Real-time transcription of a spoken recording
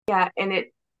yeah, and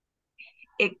it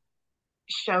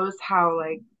shows how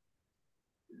like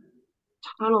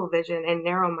tunnel vision and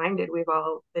narrow-minded we've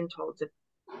all been told to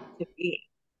be,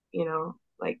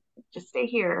 like just stay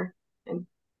here and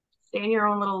stay in your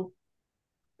own little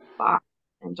box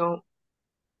and don't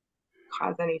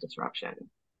cause any disruption.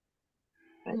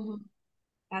 But Hmm.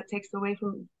 that takes away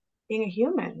from being a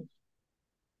human.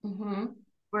 Hmm.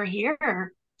 We're here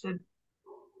to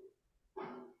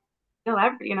feel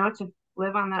every, to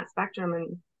live on that spectrum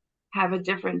and have a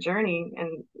different journey.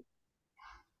 And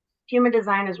human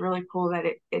design is really cool that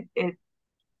it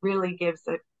really gives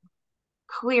a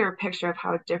clear picture of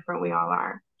how different we all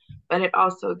are, but it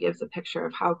also gives a picture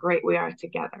of how great we are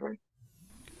together.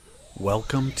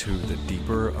 Welcome to the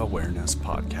Deeper Awareness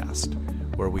Podcast,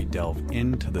 where we delve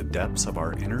into the depths of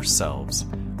our inner selves,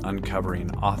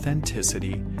 uncovering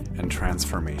authenticity and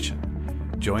transformation.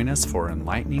 Join us for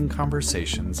enlightening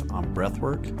conversations on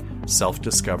breathwork,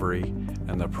 self-discovery,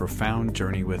 and the profound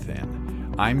journey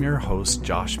within. I'm your host,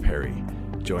 Josh Perry,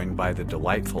 joined by the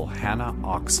delightful Hannah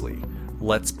Oxley.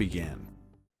 Let's begin.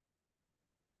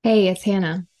 Hey, it's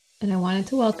Hannah, and I wanted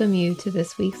to welcome you to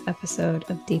this week's episode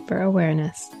of Deeper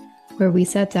Awareness, where we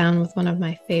sat down with one of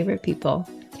my favorite people,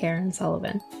 Karen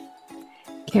Sullivan.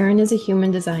 Karen is a human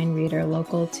design reader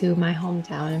local to my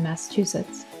hometown in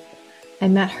Massachusetts. I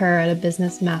met her at a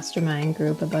business mastermind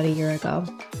group about a year ago.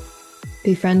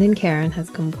 Befriending Karen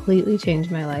has completely changed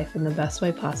my life in the best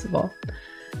way possible.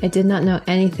 I did not know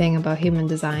anything about human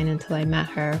design until I met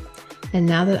her, and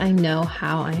now that I know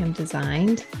how I am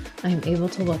designed, I am able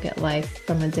to look at life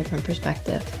from a different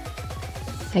perspective.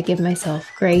 I give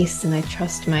myself grace and I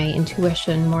trust my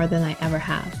intuition more than I ever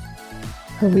have.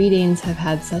 Her readings have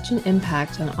had such an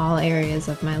impact on all areas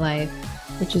of my life,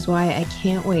 which is why I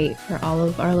can't wait for all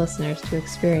of our listeners to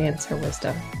experience her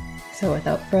wisdom. So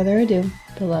without further ado,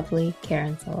 the lovely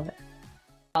Karen Sullivan.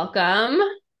 Welcome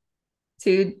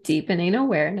to Deepening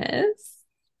Awareness.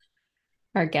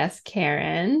 Our guest,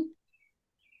 Karen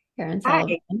Hi,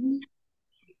 Sullivan. I'm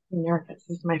nervous.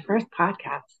 This is my first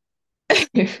podcast.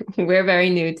 We're very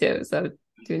new too, so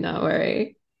do not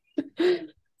worry.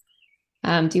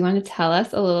 Do you want to tell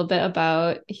us a little bit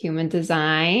about human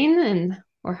design and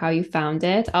or how you found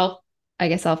it? I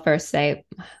guess I'll first say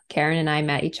Karen and I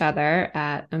met each other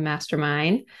at a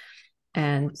mastermind,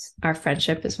 and our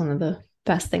friendship is one of the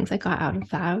best things I got out of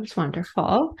that. It was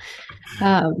wonderful.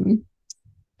 Um,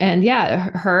 and yeah,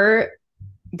 her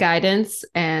guidance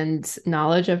and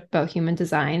knowledge about human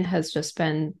design has just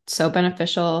been so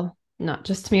beneficial, not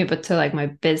just to me, but to like my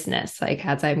business. Like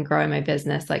as I'm growing my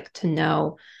business, like to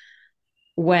know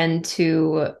when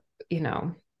to, you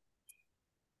know,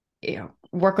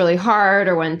 work really hard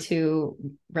or when to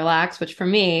relax, which for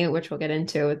me, which we'll get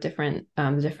into with different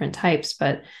types,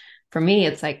 but for me,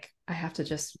 it's like I have to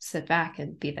just sit back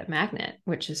and be that magnet,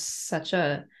 which is such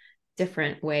a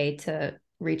different way to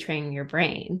retrain your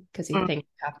brain because you Mm, think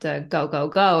you have to go, go,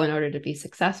 go in order to be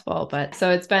successful. But so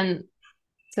it's been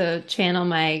to channel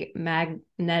my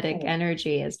magnetic Good.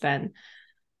 energy has been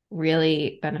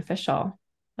really beneficial,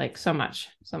 like so much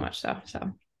so.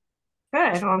 So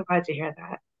Well, I'm glad to hear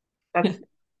that. That's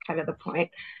kind of the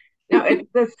point. No,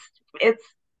 it's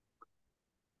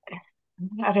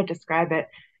how to describe it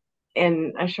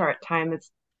in a short time.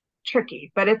 It's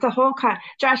tricky, but it's a whole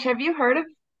Josh, have you heard of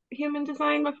human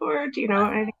design before? Do you know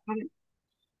I, anything about it?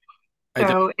 I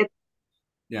don't, So it's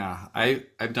yeah,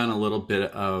 I've done a little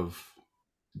bit of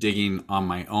digging on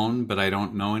my own, but I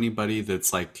don't know anybody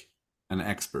that's like an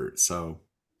expert. So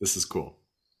this is cool.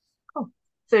 cool.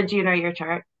 So do you know your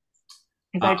chart?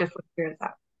 Because I Uh, just looked yours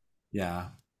up. yeah,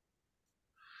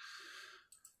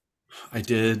 I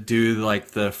did do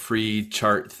like the free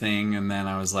chart thing, and then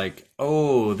I was like,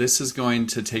 oh, this is going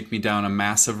to take me down a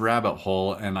massive rabbit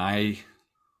hole.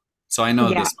 So I know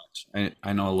Yeah, this much.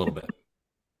 I know a little bit.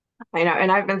 I know,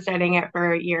 and I've been studying it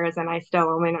for years, and I still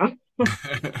only know a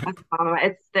small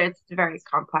amount. It's very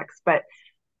complex, but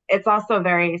it's also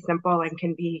very simple and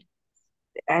can be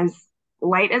as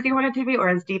light as you want it to be or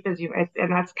as deep as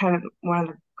and that's kind of one of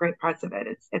the great parts of it.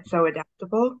 It's so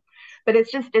adaptable, but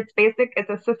it's basic. It's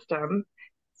a system.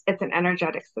 It's an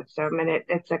energetic system, and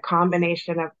it's a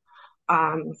combination of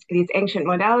these ancient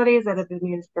modalities that have been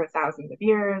used for thousands of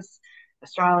years: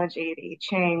 astrology, the I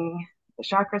Ching, the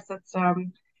chakra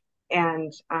system,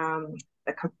 and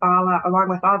the Kabbalah, along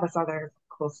with all this other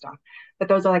cool stuff. But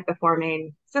those are like the four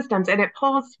main systems, and it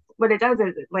pulls. What it does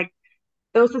is like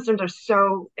those systems are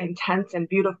so intense and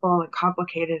beautiful and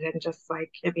complicated and just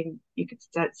like I mean you could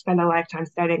spend a lifetime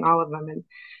studying all of them and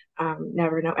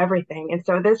never know everything. And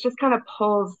so this just kind of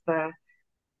pulls the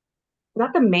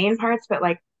not the main parts but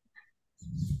like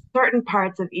certain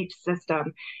parts of each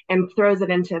system and throws it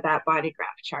into that body graph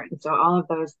chart. And so all of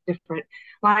those different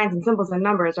lines and symbols and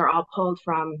numbers are all pulled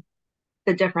from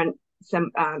the different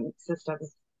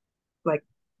systems, like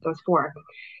those four.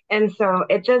 And so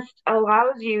it just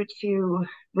allows you to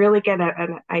really get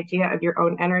an idea of your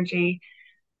own energy,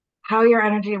 how your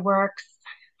energy works,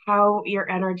 how your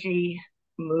energy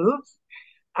moves,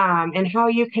 and how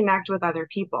you connect with other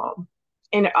people.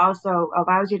 And it also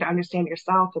allows you to understand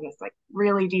yourself in this like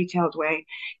really detailed way,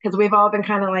 because we've all been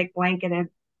kind of like blanketed,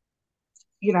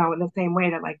 in the same way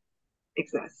to like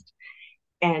exist.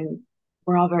 And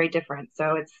we're all very different.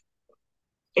 So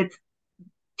it's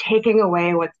taking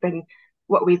away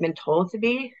what we've been told to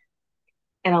be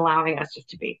and allowing us just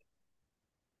to be.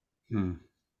 Hmm.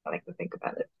 I like to think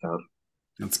about it. So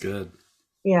That's good.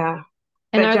 yeah.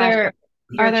 And But Josh,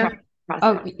 your chart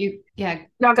oh, process. yeah,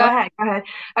 No, go. go ahead. Go ahead.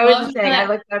 I was Well, just saying, I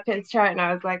looked up his chart and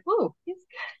I was like, "Ooh,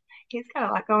 he's got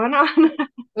a lot going on."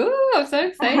 ooh, I'm so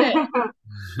excited.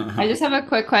 I just have a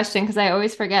quick question because I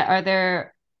always forget. Are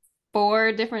there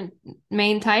four different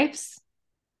main types?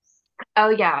 Oh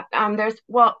yeah.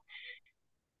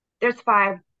 There's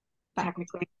five Five.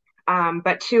 technically,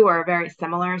 but two are very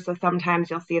similar. So sometimes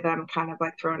you'll see them kind of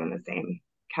like thrown in the same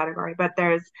category. But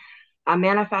there's a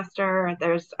manifester,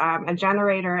 there's a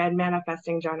generator and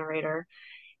manifesting generator,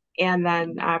 and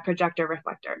then a projector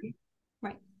reflector.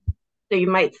 Right. So you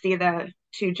might see the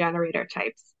two generator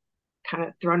types kind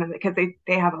of thrown in because they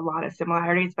have a lot of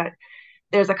similarities, but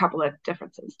there's a couple of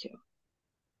differences too.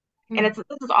 And this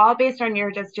is all based on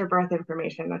your birth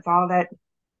information. That's all that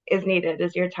is needed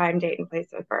is your time, date, and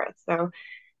place of birth. So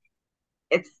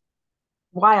it's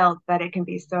wild that it can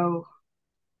be so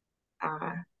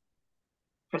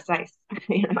precise,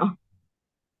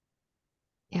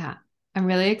 Yeah. I'm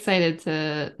really excited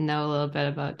to know a little bit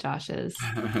about Josh's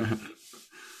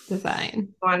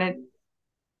design. Want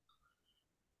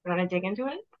to dig into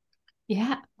it?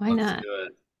 Yeah, why Let's not? do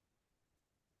it.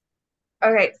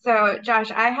 Okay, so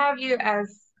Josh, I have you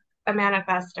as a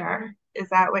manifester. Is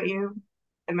that what an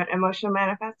emotional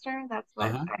manifester? That's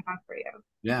what Uh-huh. I have for you.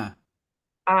 Yeah.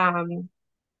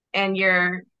 And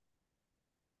you're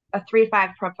a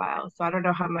 3-5 profile. So I don't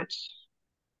know how much.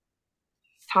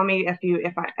 Tell me if Keep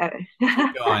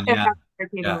going. if Yeah. I'm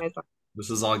repeating Yeah. myself. This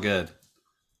is all good.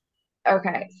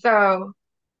 Okay, so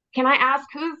can I ask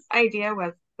whose idea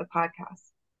was the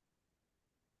podcast?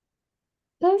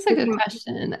 That's a good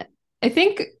question. I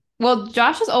think, well,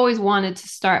 Josh has always wanted to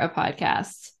start a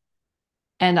podcast.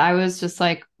 And I was just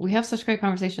like, we have such great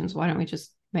conversations. Why don't we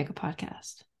just make a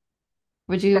podcast?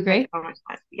 Would you That makes agree? so much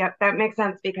sense. Yep, that makes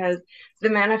sense because the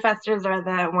manifestors are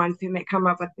the ones who come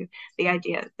up with the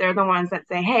ideas. They're the ones that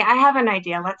say, "Hey, I have an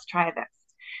idea. Let's try this."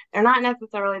 They're not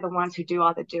necessarily the ones who do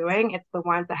all the doing. It's the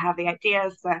ones that have the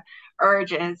ideas, the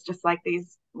urges, just like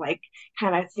these, like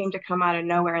kind of seem to come out of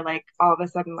nowhere. Like all of a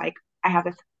sudden, like I have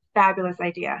this fabulous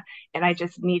idea and I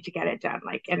just need to get it done.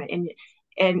 Like and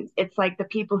it's like the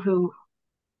people who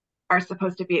are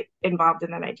supposed to be involved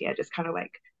in that idea just kind of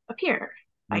like appear,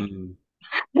 like Mm.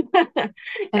 and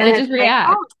And I it's just like, react.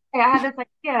 oh, okay, I have this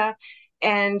idea,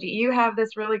 and you have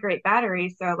this really great battery,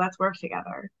 so let's work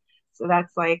together. So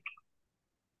that's like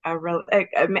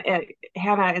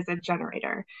Hannah is a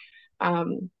generator,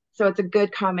 so it's a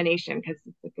good combination because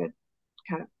it's a good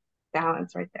kind of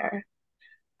balance right there.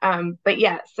 But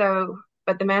yeah,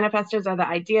 but the manifestors are the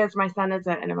ideas. My son is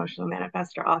an emotional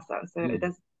manifestor also, so it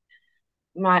is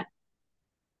not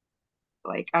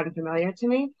like unfamiliar to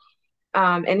me.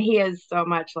 And he is so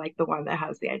much like the one that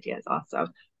has the ideas also.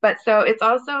 But so it's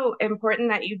also important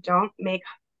that you don't make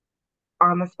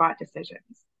on the spot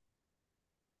decisions.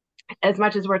 As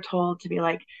much as we're told to be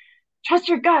like, trust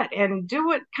your gut and do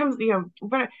what comes,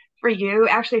 but for you,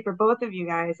 actually, for both of you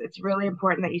guys, it's really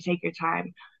important that you take your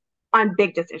time on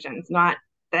big decisions, not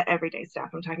the everyday stuff.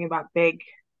 I'm talking about big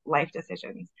life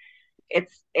decisions.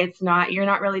 It's not, you're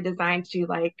not really designed to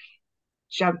like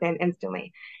jump in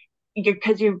instantly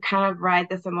because you kind of ride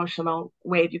this emotional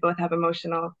wave. You both have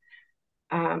emotional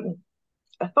um,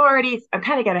 authorities. I'm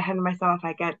kind of getting ahead of myself.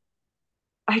 I get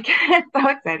so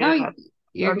excited No, about this.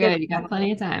 you're I'll get good. You got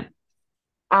plenty of time.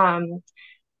 um,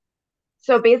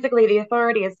 so basically, the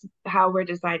authority is how we're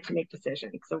designed to make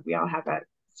decisions. So we all have a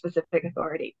specific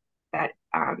authority that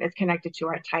is connected to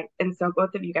our type. And so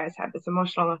both of you guys have this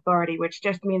emotional authority, which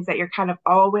just means that you're kind of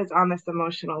always on this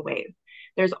emotional wave.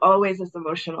 There's always this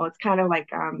emotional. It's kind of like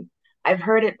I've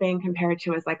heard it being compared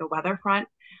to as like a weather front,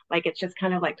 like it just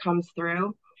kind of like comes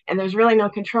through. And there's really no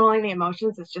controlling the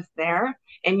emotions. It's just there.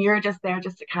 And you're just there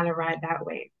just to kind of ride that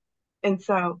wave. And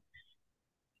so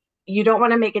you don't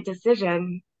want to make a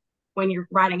decision when you're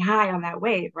riding high on that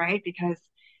wave, right? Because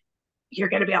you're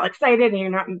going to be all excited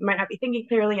and might not be thinking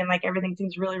clearly. And like everything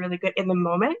seems really, really good in the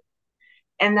moment.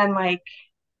 And then like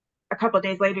a couple of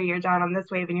days later, you're down on this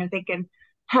wave and you're thinking,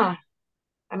 I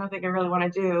don't think I really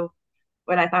want to do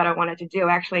what I thought I wanted to do.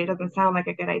 Actually, it doesn't sound like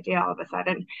a good idea all of a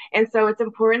sudden. And so it's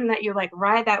important that you like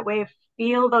ride that wave,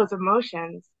 feel those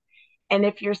emotions. And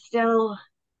if you're still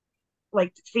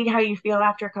like, see how you feel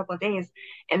after a couple of days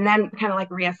and then kind of like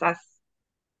reassess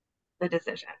the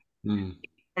decision.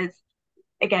 It's,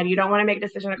 again, you don't want to make a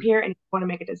decision up here and you want to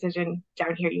make a decision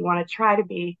down here. You want to try to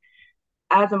be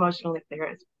as emotionally clear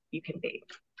as you can be.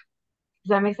 Does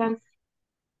that make sense?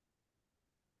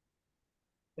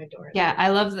 Yeah, I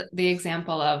love the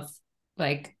example of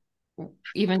like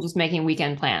even just making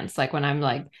weekend plans. Like when I'm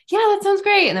like, yeah, that sounds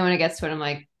great. And then when it gets to it, I'm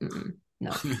like,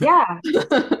 no. Yeah.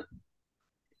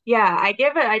 Yeah.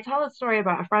 I tell a story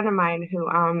about a friend of mine who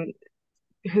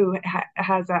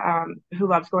has who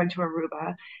loves going to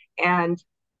Aruba, and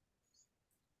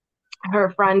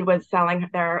her friend was selling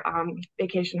their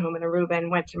vacation home in Aruba and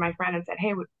went to my friend and said,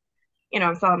 hey,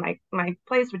 I'm selling my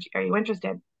place. Are you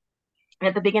interested? And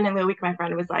at the beginning of the week, my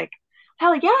friend was like,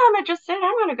 hell yeah, I'm interested.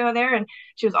 I'm going to go there. And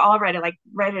she was all ready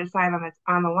to sign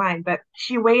on the line. But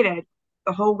she waited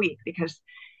the whole week because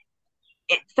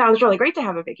it sounds really great to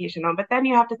have a vacation home, but then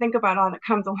you have to think about all that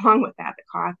comes along with that, the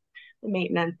cost, the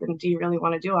maintenance, and do you really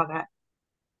want to do all that?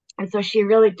 And so she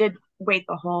really did wait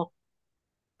the whole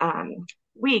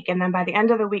week. And then by the end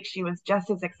of the week, she was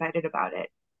just as excited about it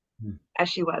as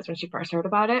she was when she first heard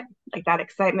about it. Like that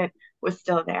excitement was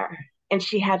still there. And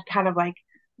she had kind of like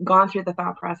gone through the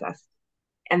thought process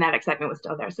and that excitement was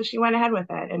still there. So she went ahead with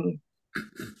it. And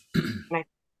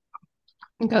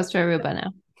it goes to Aruba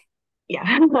now. Yeah.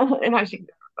 And now she can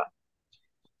go.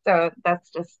 So that's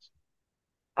just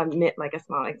like a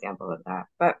small example of that.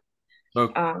 But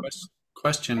so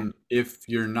question, if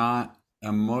you're not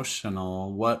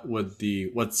emotional, what's the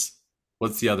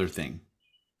other thing?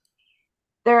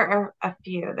 There are a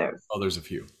few. There's a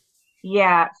few.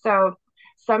 Yeah. So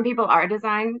some people are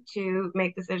designed to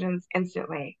make decisions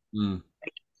instantly,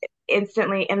 like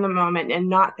instantly in the moment and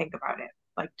not think about it,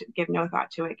 like to give no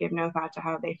thought to it, give no thought to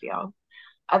how they feel.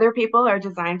 Other people are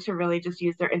designed to really just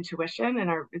use their intuition and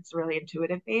it's really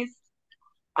intuitive based.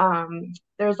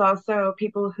 There's also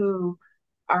people who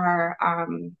are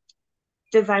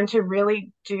designed to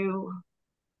really do,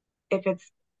 if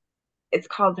it's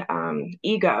called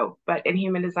ego, but in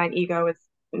human design, ego is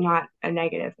not a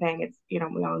negative thing. It's, we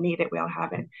all need it, we all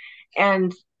have it.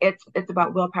 And it's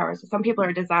about willpower. So some people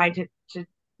are designed to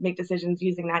make decisions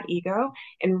using that ego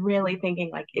and really thinking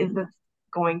like, is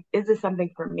this something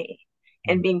for me?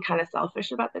 And being kind of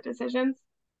selfish about the decisions.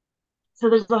 So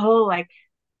there's the whole like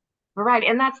variety.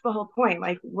 And that's the whole point.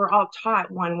 Like we're all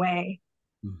taught one way,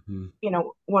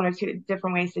 one or two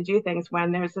different ways to do things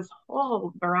when there's this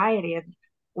whole variety of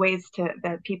ways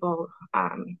that people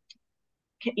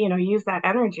use that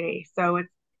energy. So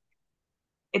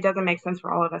it doesn't make sense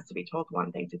for all of us to be told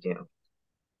one thing to do.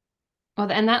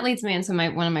 Well, and that leads me into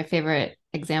one of my favorite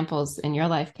examples in your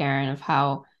life, Karen, of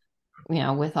how,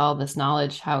 with all this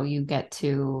knowledge, how you get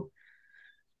to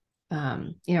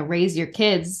raise your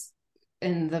kids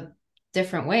in the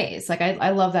different ways. Like I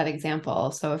love that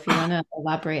example. So if you want to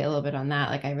elaborate a little bit on that,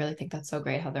 like I really think that's so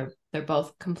great how they're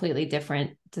both completely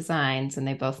different designs and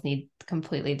they both need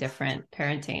completely different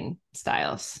parenting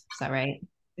styles. Is that right?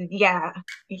 Yeah.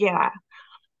 Yeah.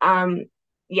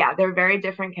 Yeah, they're very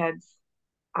different kids.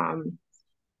 And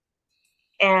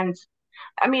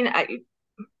I mean,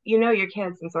 your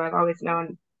kids, and so I've always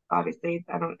known, obviously,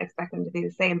 I don't expect them to be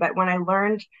the same, but when I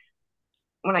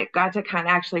got to kind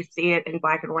of actually see it in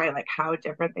black and white, like how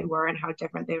different they were and how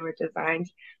different they were designed,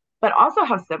 but also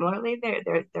how similarly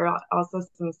there are also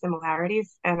some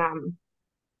similarities. And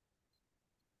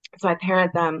so I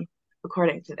parent them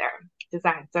according to their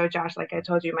design. So Josh, like I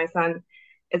told you, my son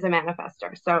is a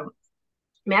manifester. So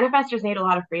manifestors need a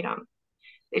lot of freedom.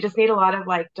 They just need a lot of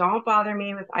like, don't bother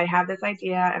me with, I have this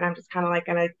idea and I'm just kind of like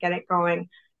going to get it going,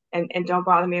 and don't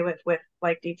bother me with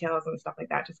like details and stuff like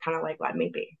that. Just kind of like, let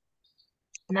me be.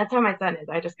 And that's how my son is.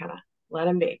 I just kind of let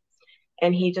him be.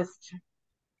 And he just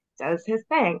does his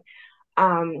thing.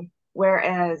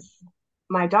 Whereas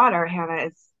my daughter, Hannah,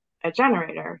 is a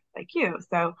generator like you.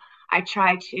 So I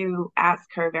try to ask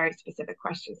her very specific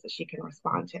questions that she can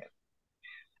respond to.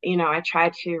 I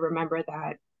try to remember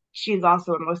that she's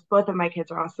also both of my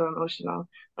kids are also emotional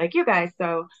like you guys.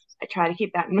 So I try to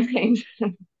keep that in mind.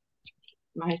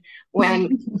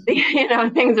 When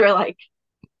things are like,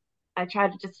 I try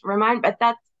to just remind, but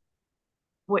that's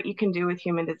what you can do with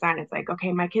human design. It's like,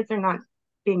 okay, my kids are not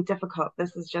being difficult.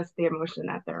 This is just the emotion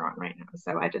that they're on right now.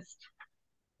 So I just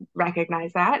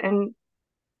recognize that and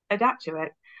adapt to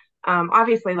it.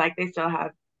 Obviously, like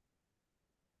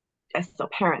I still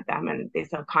parent them and they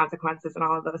still have consequences and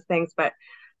all of those things, but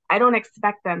I don't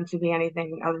expect them to be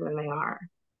anything other than they are.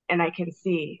 And I can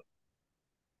see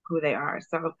who they are.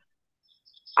 So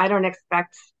I don't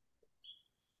expect,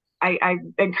 I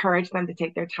encourage them to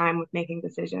take their time with making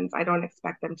decisions. I don't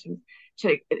expect them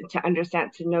to, to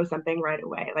understand, to know something right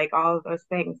away, like all of those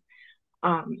things,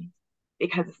 um,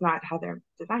 because it's not how they're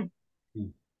designed.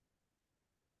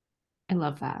 I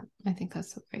love that. I think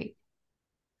that's so great.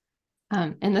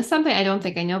 And that's something I don't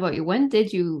think I know about you. When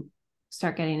did you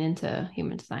start getting into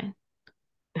human design?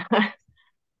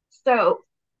 So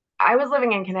I was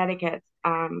living in Connecticut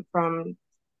from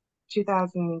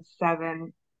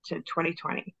 2007 to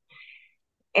 2020.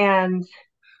 And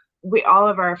all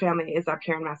of our family is up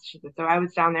here in Massachusetts. So I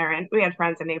was down there and we had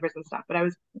friends and neighbors and stuff, but I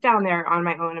was down there on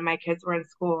my own and my kids were in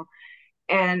school.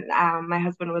 And my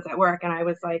husband was at work and I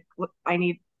was like, I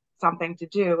need something to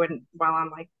do. And while I'm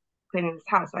like cleaning this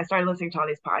house, so I started listening to all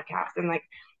these podcasts. And like,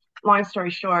 long story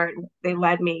short, they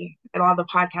led me, and all the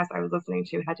podcasts I was listening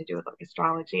to had to do with like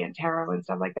astrology and tarot and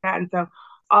stuff like that. And so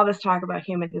all this talk about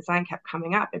human design kept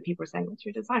coming up, and people were saying, "What's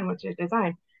your design? What's your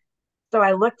design?" So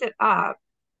I looked it up,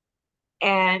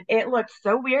 and it looked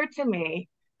so weird to me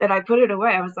that I put it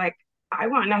away. I was like, I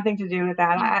want nothing to do with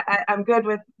that. I'm good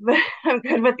with I'm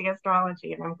good with the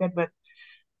astrology, and I'm good with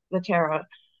the tarot.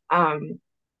 Um,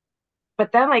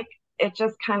 but then like it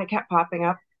just kind of kept popping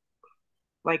up,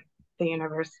 like the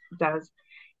universe does,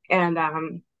 and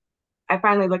I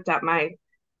finally looked up my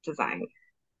design,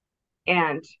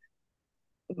 and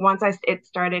once it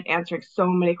started answering so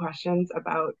many questions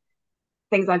about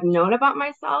things I've known about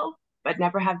myself, but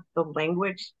never had the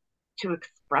language to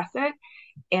express it.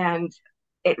 And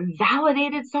it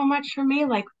validated so much for me.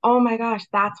 Like, oh my gosh,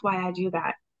 that's why I do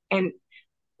that. And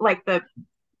like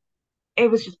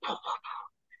it was just,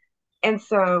 and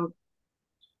so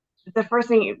the first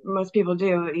thing most people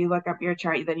do, you look up your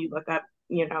chart, then you look up,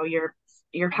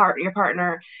 your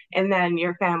partner, and then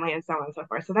your family, and so on and so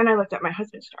forth. So then I looked up my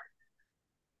husband's chart,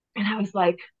 and I was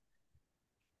like,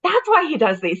 that's why he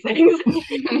does these things.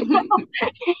 He's not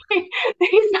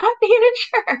being a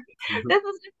jerk. This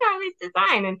is just how he's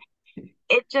designed. And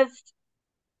it just,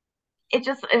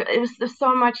 it was just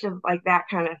so much of like that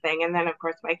kind of thing. And then of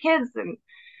course my kids. And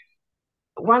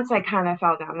once I kind of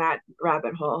fell down that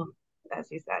rabbit hole, as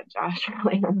you said, Josh,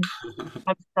 really,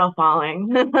 I'm still falling.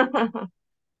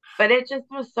 But it just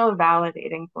was so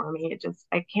validating for me.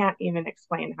 I can't even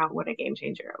explain what a game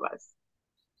changer it was.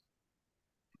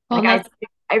 Well, Like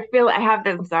I feel I have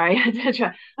this. Sorry, I oh, have this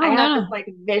no. like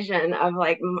vision of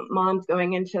like moms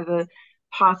going into the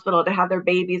hospital to have their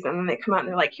babies, and then they come out and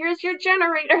they're like, "Here's your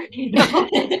generator,"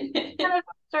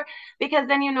 because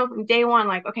then from day one,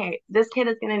 like, okay, this kid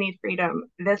is going to need freedom.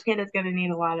 This kid is going to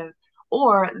need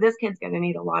or this kid's going to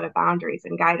need a lot of boundaries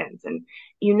and guidance, and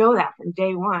that from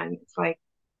day one. It's like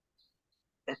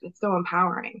it's so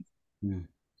empowering. Mm.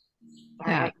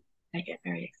 Sorry, yeah. I get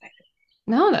very excited.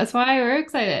 No, that's why we're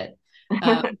excited.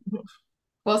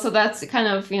 Well, so that's kind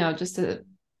of, just to,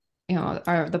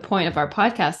 the point of our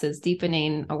podcast is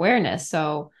deepening awareness.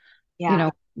 So, yeah.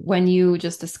 When you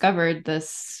just discovered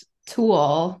this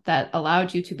tool that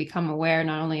allowed you to become aware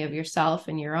not only of yourself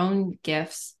and your own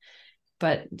gifts,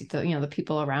 but the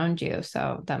people around you.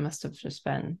 So that must have just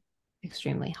been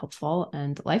extremely helpful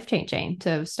and life-changing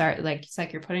to start, like it's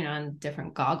like you're putting on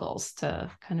different goggles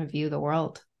to kind of view the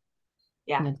world.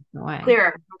 Yeah. Much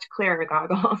clearer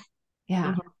goggles.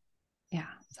 Yeah. Mm-hmm. Yeah.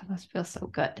 So that must feel so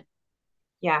good.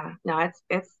 Yeah. No,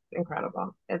 it's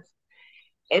incredible. It's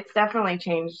definitely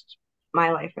changed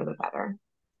my life for the better.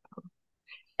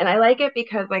 And I like it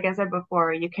because, like I said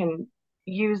before, you can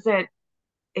use it.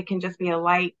 It can just be a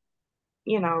light,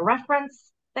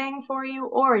 reference thing for you,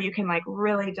 or you can like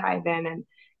really dive in and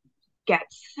get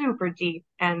super deep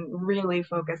and really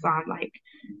focus on like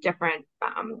different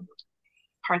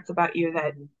parts about you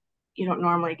that you don't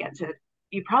normally get to.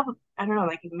 You probably, I don't know,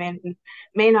 like you may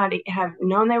not have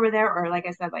known they were there, or like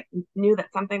I said, like knew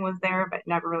that something was there, but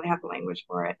never really had the language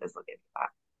for it. Just looking at that.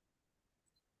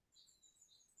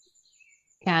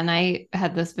 Yeah, and I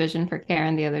had this vision for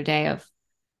Karen the other day of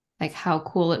like how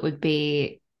cool it would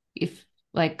be if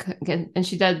like, and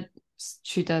she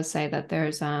does say that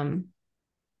there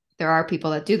are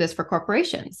people that do this for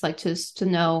corporations, like just to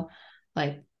know,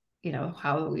 like,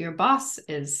 how your boss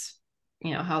is,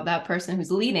 how that person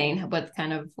who's leading,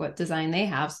 what design they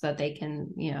have so that they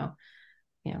can,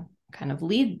 kind of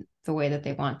lead the way that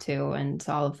they want to, and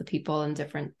all of the people in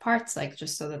different parts, like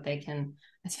just so that they can,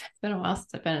 it's been a while since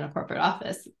I've been in a corporate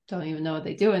office, don't even know what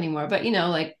they do anymore, but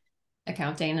like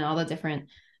accounting and all the different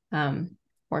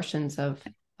portions of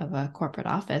of a corporate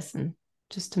office, and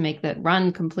just to make that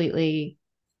run completely,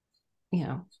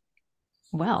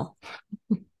 well.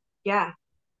 Yeah.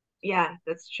 Yeah,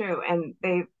 that's true. And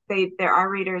there are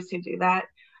readers who do that,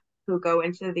 who go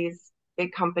into these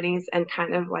big companies and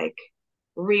kind of like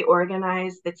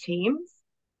reorganize the teams,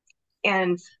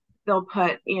 and they'll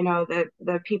put,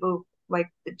 the people like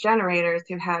the generators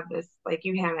who have this, like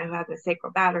you, Hannah, who have the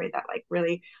sacral battery that like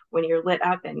really, when you're lit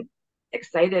up and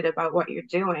excited about what you're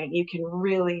doing, you can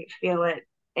really feel it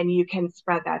and you can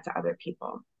spread that to other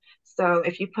people. So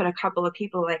if you put a couple of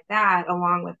people like that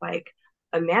along with like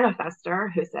a manifester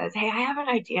who says, hey, I have an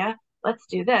idea, let's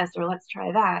do this or let's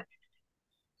try that,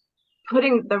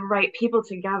 putting the right people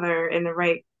together in the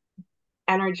right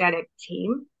energetic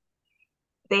team,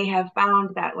 they have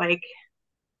found that like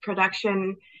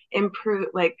production improve,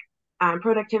 like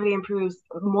productivity improves,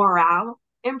 morale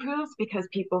improves because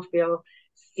people feel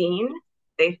seen,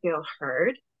 they feel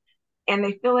heard, and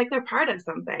they feel like they're part of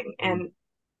something. And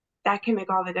that can make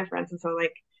all the difference. And so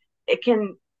like it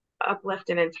can uplift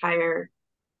an entire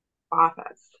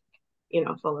office,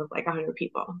 full of like 100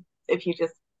 people if you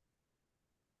just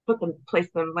place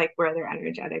them like where they're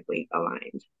energetically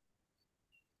aligned.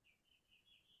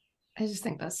 I just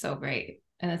think that's so great.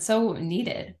 And it's so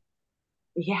needed.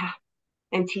 Yeah.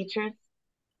 And teachers.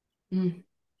 I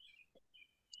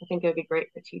think it would be great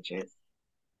for teachers.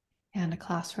 Yeah, in a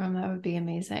classroom, that would be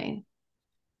amazing.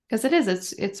 Because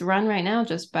it's run right now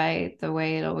just by the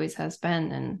way it always has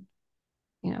been. And,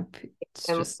 it's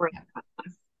And just,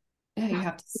 you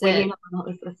have to we sit. need a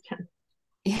little assistance.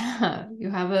 Yeah, you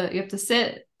have to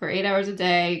sit for 8 hours a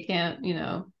day. You can't,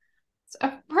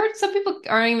 I've heard some people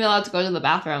aren't even allowed to go to the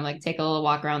bathroom, like take a little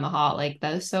walk around the hall. Like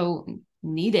that is so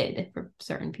needed for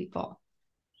certain people.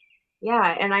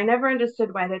 Yeah, and I never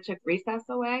understood why they took recess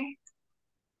away.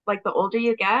 Like the older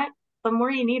you get, the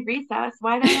more you need recess.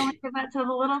 Why they only give that to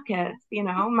the little kids?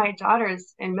 My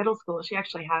daughter's in middle school. She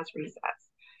actually has recess,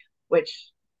 which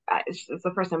it's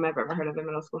the first time I've ever heard of a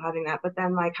middle school having that. But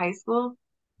then like high school,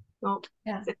 nope,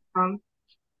 Yeah. sit down,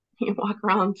 you walk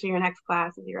around to your next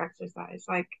class with your exercise.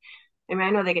 Like, I mean, I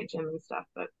know they get gym and stuff,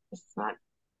 but it's not,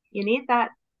 you need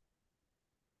that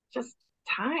just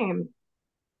time.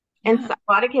 And Yeah. so,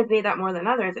 a lot of kids need that more than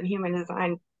others, and human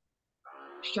design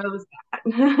shows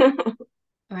that.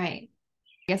 Right.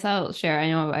 I guess I'll share. I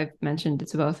know I've mentioned it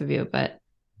to both of you, but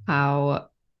how,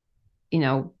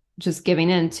 just giving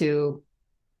into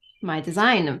my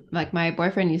design, like my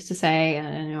boyfriend used to say, and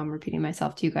I know I'm repeating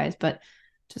myself to you guys, but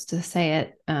just to say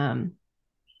it,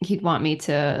 he'd want me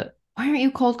to, why aren't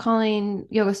you cold calling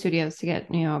yoga studios to get,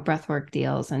 breathwork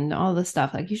deals and all this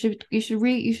stuff? Like you should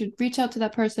reach out to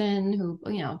that person who,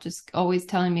 just always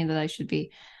telling me that I should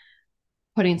be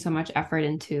putting so much effort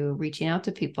into reaching out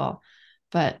to people.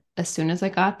 But as soon as I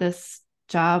got this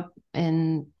job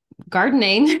in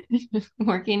gardening,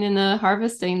 working in the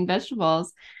harvesting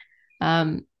vegetables,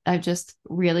 I'm just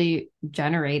really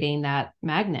generating that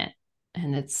magnet,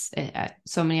 and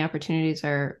so many opportunities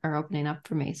are opening up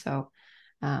for me. So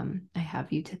I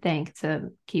have you to thank to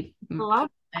keep my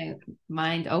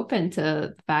mind open to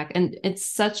the fact, and it's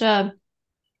such a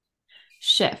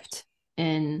shift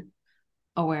in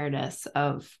awareness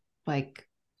of like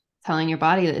telling your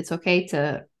body that it's okay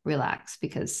to relax,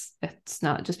 because it's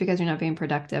not just because you're not being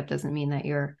productive doesn't mean that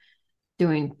you're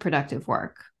doing productive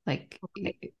work. Like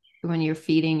when you're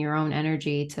feeding your own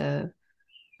energy to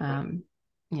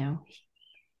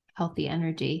healthy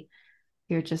energy,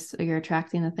 you're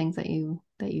attracting the things that you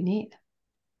need.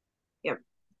 Yep.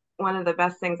 One of the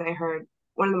best things I heard,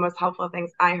 one of the most helpful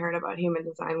things I heard about human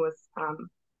design was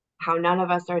how none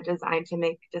of us are designed to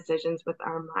make decisions with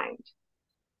our mind.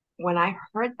 When I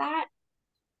heard that,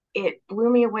 it blew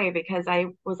me away because I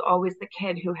was always the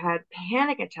kid who had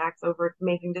panic attacks over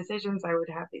making decisions. I would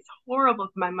have these horrible,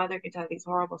 my mother could tell these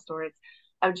horrible stories.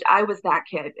 I was that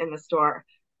kid in the store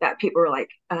that people were like,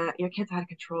 your kid's out of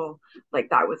control. Like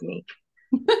that was me.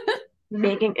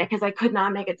 Making, because I could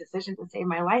not make a decision to save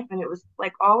my life. And it was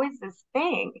like always this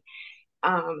thing.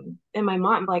 And my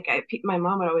mom, my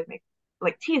mom would always make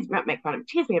fun of,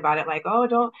 tease me about it. Like,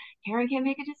 oh, Karen can't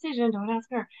make a decision. Don't ask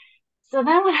her. So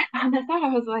then when I found this out, I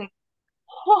was like,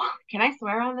 oh, can I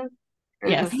swear on this?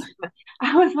 Yes.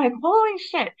 I was like, holy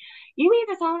shit. You mean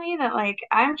to tell me that like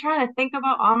I'm trying to think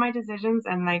about all my decisions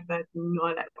and like that's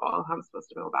not at all how I'm supposed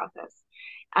to go about this.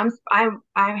 I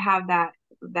have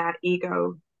that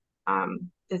ego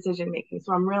decision making.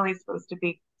 So I'm really supposed to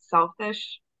be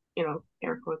selfish,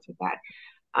 air quotes with that,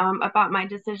 about my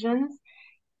decisions.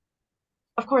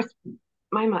 Of course,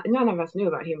 my mom, none of us knew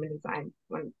about human design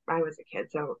when I was a kid.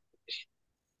 So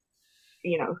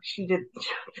she did,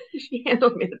 she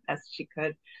handled me the best she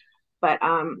could. But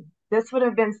this would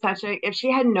have been such a, if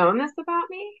she had known this about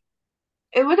me,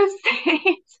 it would have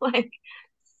saved like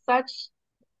such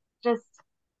just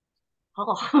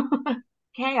oh,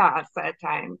 chaos at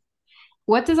times.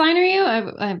 What design are you?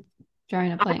 I'm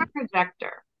drawing a I'm a blank.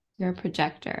 projector. You're a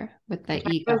projector with the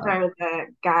Those ego. are the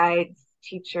guides,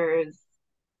 teachers,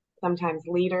 sometimes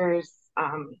leaders.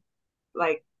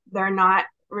 Like they're not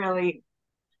really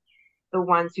the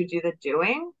ones who do the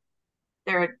doing.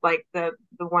 They're like the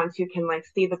ones who can like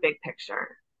see the big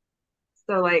picture.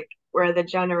 So like where the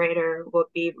generator will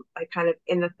be like kind of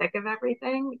in the thick of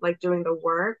everything, like doing the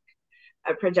work,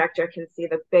 a projector can see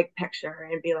the big picture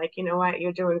and be like, you know what,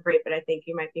 you're doing great, but I think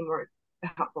you might be more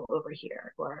helpful over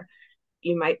here. Or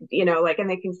you might, like, and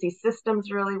they can see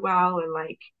systems really well and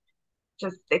like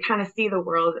just they kind of see the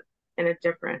world in a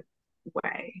different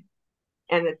way.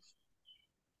 And it's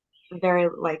very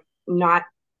like not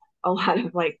a lot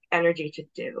of like energy to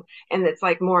do. And it's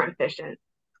like more efficient.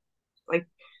 Like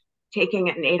taking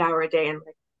an 8 hour day and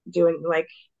like doing like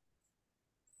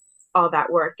all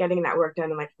that work, getting that work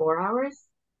done in like 4 hours.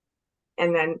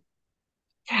 And then,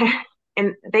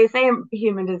 and they say in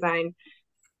human design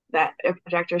that a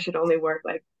projector should only work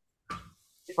like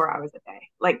 4 hours a day,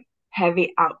 like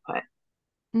heavy output,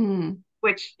 Mm.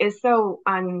 which is so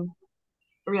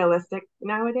unrealistic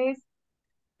nowadays.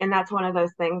 And that's one of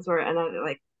those things where another,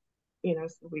 like,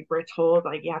 we were told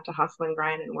like you have to hustle and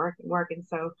grind and work and work. And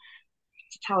so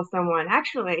to tell someone,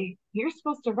 actually, you're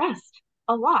supposed to rest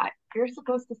a lot. You're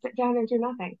supposed to sit down and do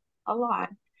nothing a lot.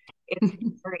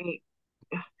 It's very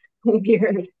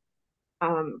weird.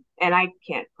 And I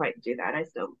can't quite do that. I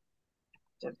still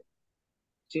have to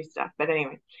do stuff. But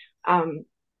anyway, um,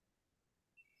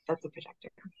 that's a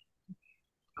projector.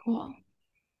 Cool.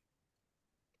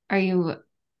 Are you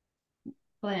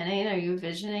planning? Are you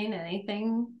visioning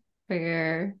anything for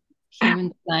your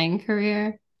human design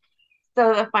career?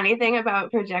 So the funny thing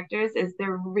about projectors is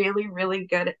they're really, really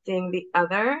good at seeing the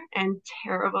other and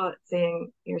terrible at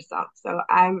seeing yourself. So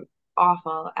I'm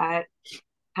awful at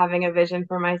having a vision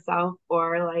for myself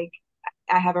or like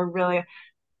I have a really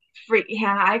freak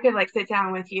Hannah, I could like sit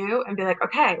down with you and be like,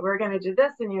 okay, we're gonna do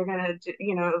this and you're gonna do,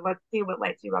 let's see what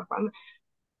lights you up on.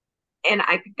 And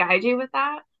I could guide you with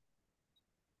that.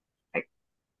 Like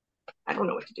I don't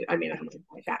know what to do. I mean, I'm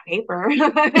like that paper.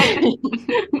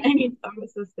 I need some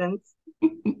assistance.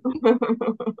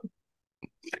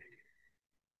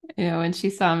 When she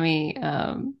saw me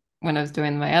when I was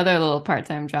doing my other little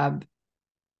part-time job,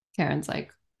 Karen's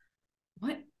like,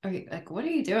 what are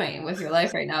you doing with your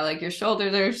life right now? Like your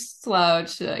shoulders are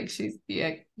slouched. Like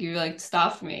you like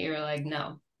stopped me. You were like,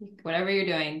 no, whatever you're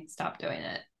doing, stop doing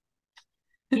it.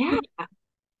 Yeah,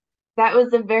 that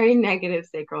was a very negative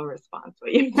sacral response.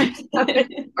 What you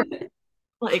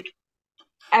like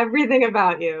everything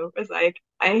about you was like,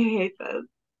 I hate this.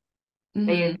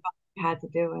 That you Mhm. had to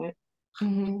do it.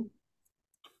 Mhm.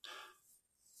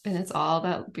 And it's all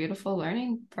that beautiful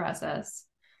learning process.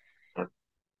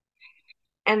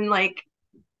 And like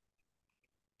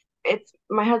it's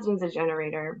my husband's a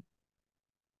generator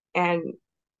and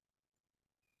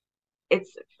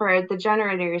it's for the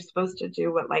generator, you're supposed to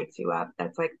do what lights you up.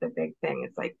 That's like the big thing.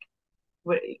 It's like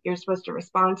what you're supposed to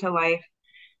respond to life.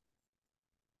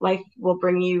 Life will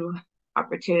bring you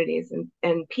opportunities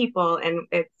and people, and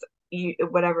it's you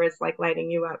whatever is like lighting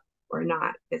you up or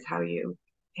not is how you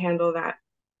handle that.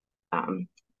 Um,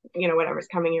 whatever's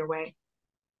coming your way.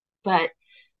 But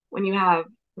when you have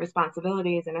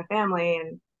responsibilities and a family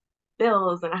and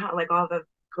bills and like all the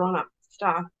grown up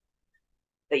stuff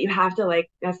that you have to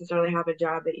like necessarily have a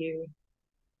job that you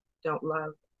don't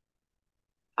love.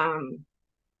 Um,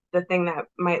 the thing that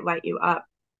might light you up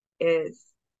is,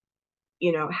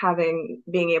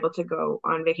 being able to go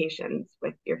on vacations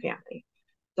with your family.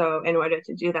 So in order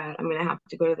to do that, I'm going to have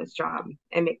to go to this job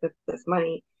and make this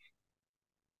money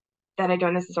that I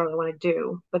don't necessarily want to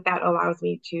do, but that allows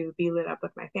me to be lit up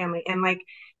with my family. And like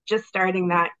just starting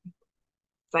that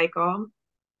cycle,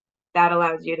 that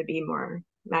allows you to be more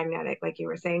magnetic, like you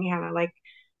were saying, Hannah, like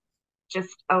just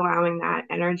allowing that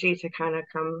energy to kind of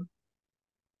come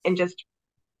and just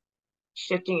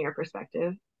shifting your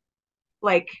perspective.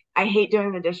 Like I hate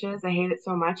doing the dishes. I hate it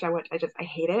so much. I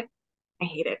hate it. I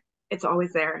hate it. It's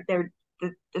always there.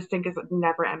 The sink is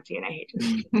never empty and I hate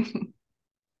doing dishes.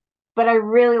 But I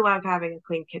really love having a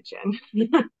clean kitchen.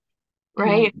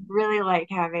 Right? Mm. Really like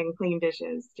having clean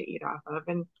dishes to eat off of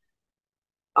and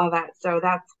all that. So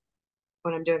that's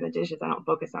when I'm doing the dishes, I don't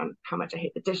focus on how much I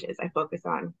hate the dishes. I focus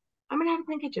on I'm gonna have a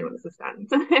clean kitchen when this is done.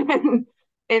 And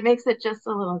it makes it just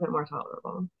a little bit more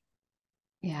tolerable.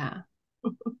 Yeah.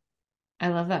 I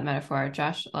love that metaphor.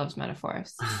 Josh loves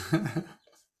metaphors.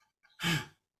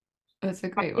 That's a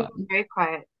great one. Very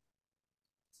quiet.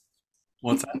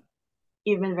 What's that?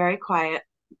 You've been very quiet.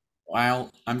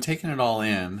 While I'm taking it all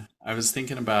in, I was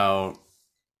thinking about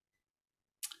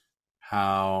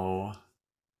how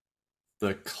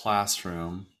the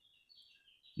classroom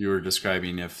you were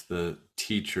describing, if the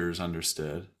teachers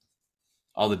understood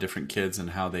all the different kids and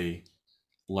how they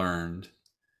learned.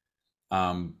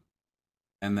 Um,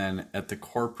 and then at the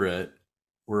corporate,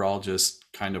 we're all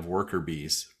just kind of worker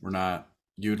bees. We're not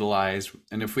utilized.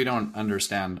 And if we don't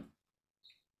understand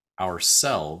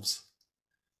ourselves,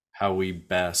 how we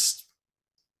best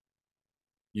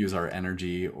use our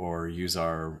energy or use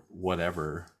our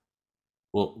whatever,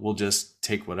 we'll just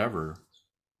take whatever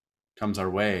comes our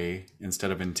way instead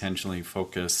of intentionally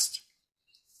focused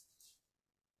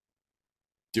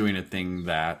doing a thing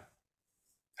that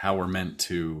how we're meant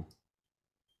to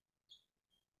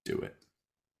do it.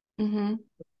 Mm-hmm.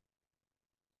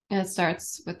 And it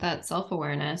starts with that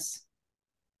self-awareness.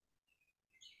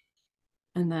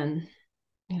 And then,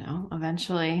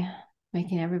 eventually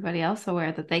making everybody else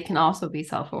aware that they can also be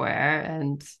self-aware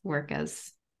and work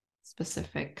as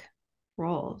specific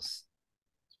roles.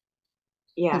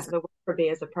 Yeah, 'Cause- the worker bee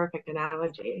is a perfect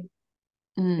analogy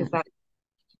because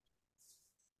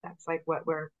that's like what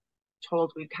we're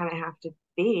told we kind of have to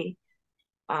be.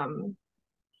 Um,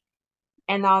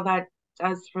 and all that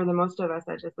does for the most of us,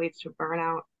 that just leads to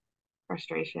burnout,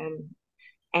 frustration,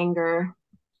 anger,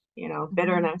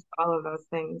 bitterness, all of those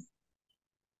things.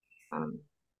 Um,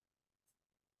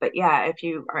 but yeah, if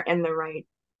you are in the right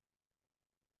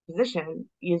position,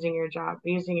 using your job,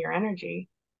 using your energy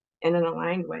in an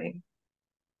aligned way,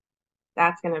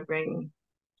 that's going to bring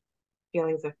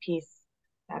feelings of peace,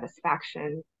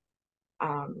 satisfaction,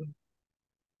 um,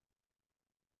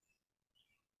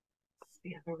 what's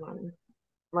the other one?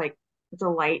 Like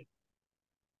delight,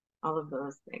 all of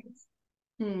those things.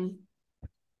 Hmm.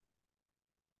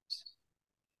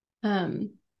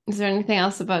 Um, is there anything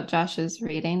else about Josh's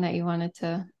reading that you wanted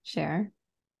to share?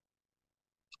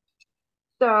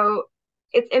 So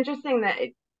it's interesting that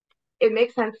it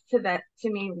makes sense to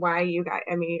me why you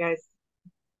guys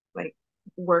like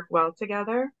work well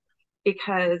together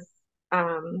because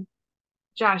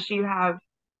Josh, you have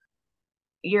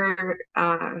your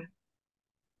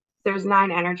there's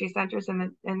 9 energy centers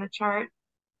in the chart,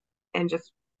 and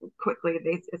just quickly,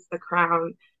 it's the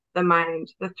crown, the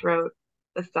mind, the throat,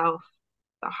 the self,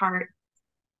 the heart,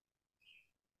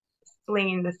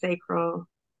 spleen, the sacral,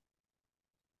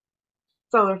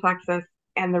 solar plexus,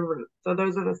 and the root. So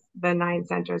those are the 9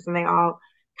 centers, and they all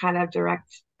kind of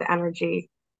direct the energy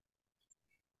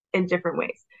in different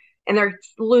ways. And they're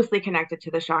loosely connected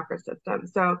to the chakra system.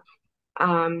 So,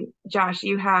 Josh,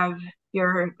 you have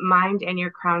your mind and your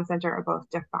crown center are both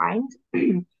defined,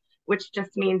 which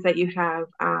just means that you have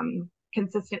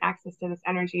consistent access to this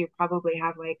energy. You probably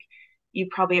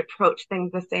approach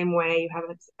things the same way. You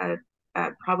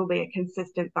have probably a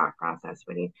consistent thought process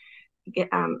when you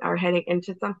are heading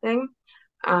into something.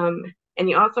 And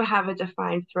you also have a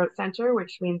defined throat center,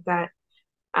 which means that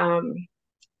um,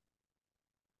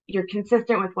 you're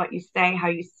consistent with what you say, how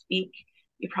you speak.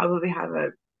 You probably have a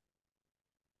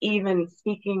even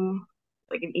speaking,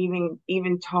 like an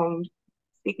even toned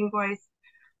speaking voice.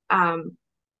 Um,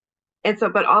 and so,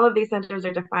 but all of these centers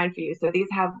are defined for you. So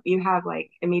you have like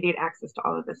immediate access to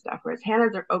all of this stuff, whereas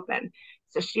Hannah's are open.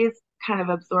 So she's kind of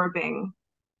absorbing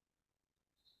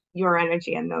your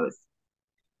energy in those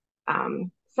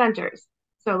centers.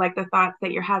 So like the thoughts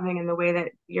that you're having and the way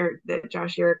that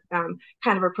Josh, you're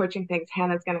kind of approaching things,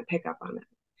 Hannah's going to pick up on it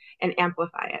and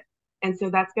amplify it. And so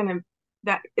that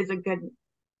is a good,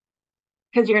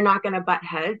 because you're not going to butt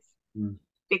heads. Mm.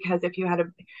 Because if you had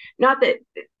not that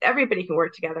everybody can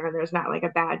work together and there's not like a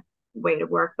bad way to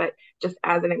work, but just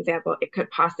as an example, it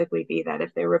could possibly be that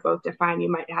if they were both defined,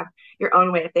 you might have your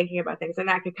own way of thinking about things, and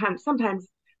that could come sometimes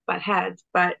butt heads,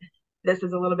 but this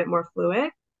is a little bit more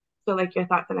fluid. So like your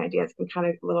thoughts and ideas can kind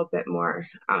of a little bit more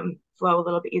flow a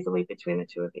little bit easily between the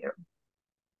two of you. Does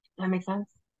that make sense?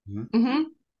 Mm-hmm.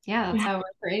 Yeah, that's how we're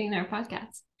creating our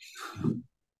podcast.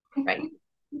 Right.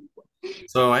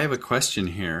 So I have a question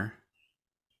here.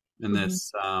 In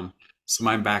this, so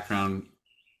my background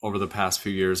over the past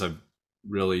few years, I've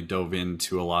really dove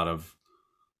into a lot of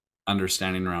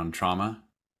understanding around trauma.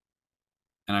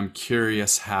 And I'm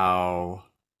curious how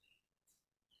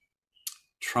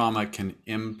trauma can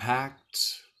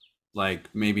impact, like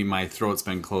maybe my throat's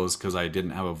been closed because I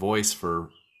didn't have a voice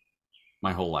for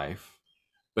my whole life.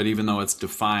 But even though it's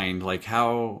defined, like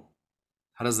how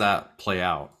does that play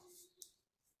out?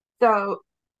 So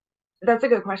that's a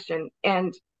good question.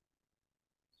 And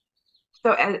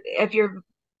so if your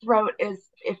throat is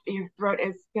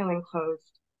feeling closed,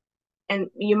 And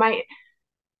you might,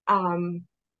 trying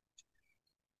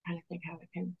to think how I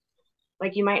can,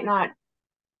 like, you might not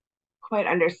quite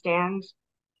understand,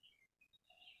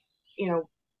 you know,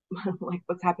 like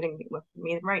what's happening with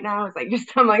me right now is like just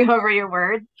stumbling over your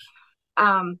words.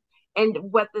 Um, and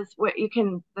what you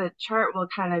can, the chart will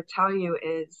kind of tell you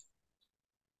is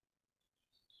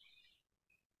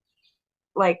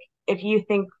like, if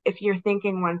you're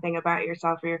thinking one thing about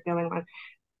yourself or you're feeling one,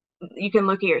 you can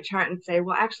look at your chart and say,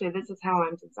 well, actually, this is how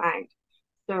I'm designed.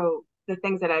 So the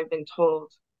things that I've been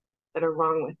told that are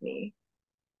wrong with me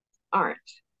aren't.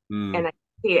 And Mm. I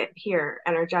see it here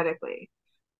energetically.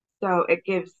 So it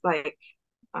gives like,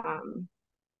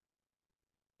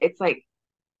 it's like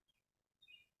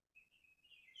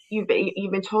you've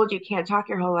been told you can't talk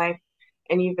your whole life,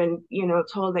 and you've been,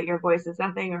 told that your voice is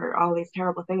nothing or all these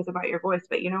terrible things about your voice.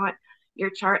 But you know what? Your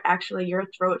chart, actually, your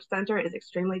throat center is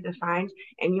extremely defined,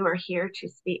 and you are here to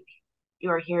speak.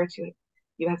 You are here to,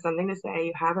 you have something to say,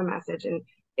 you have a message, and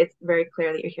it's very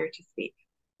clear that you're here to speak.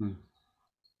 Mm.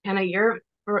 Kind of your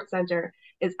throat center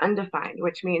is undefined,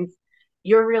 which means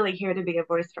you're really here to be a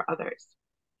voice for others.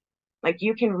 Like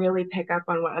you can really pick up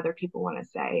on what other people want to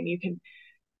say, and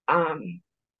um,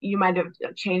 you might have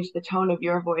changed the tone of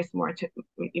your voice more to,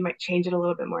 you might change it a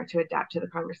little bit more to adapt to the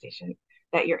conversation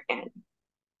that you're in.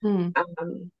 Mm.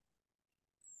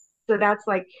 So that's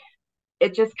like,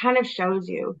 it just kind of shows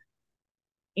you,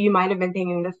 you might have been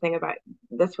thinking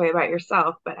this way about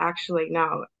yourself, but actually,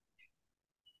 no,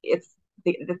 it's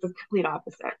the complete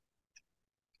opposite.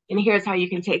 And here's how you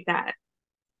can take that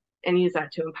and use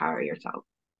that to empower yourself.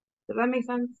 Does that make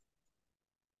sense?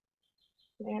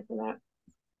 Did I answer that?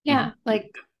 Yeah.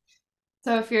 Like,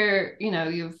 so if you're,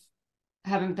 you've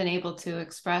haven't been able to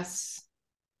express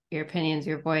your opinions,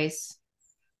 your voice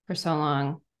for so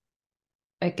long,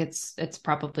 like it's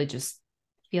probably just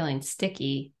feeling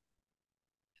sticky,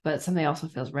 but something also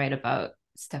feels right about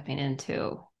stepping into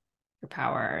your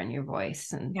power and your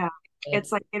voice. And Yeah.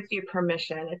 It's it's like gives you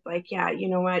permission. It's like, yeah, you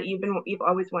know what? You've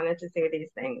always wanted to say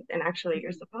these things, and actually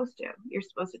you're supposed to. You're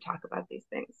supposed to talk about these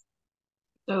things.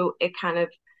 So it kind of,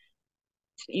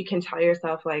 you can tell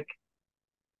yourself like,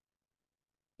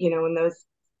 when those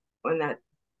when that,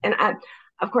 and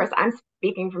of course I'm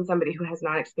speaking from somebody who has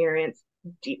not experienced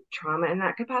deep trauma in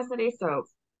that capacity. So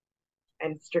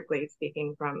I'm strictly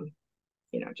speaking from,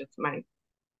 just my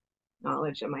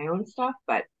knowledge of my own stuff.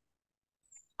 But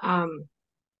um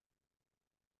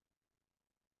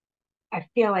I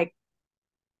feel like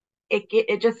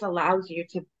it just allows you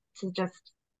to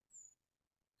just,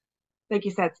 like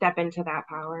you said, step into that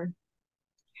power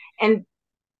and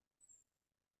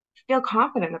feel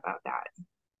confident about that,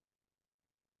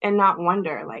 and not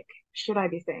wonder like, should I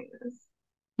be saying this?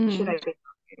 Should mm, I be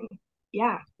talking?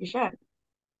 Yeah, you should.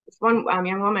 This one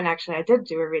young woman, actually, I did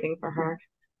do a reading for her.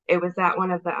 It was at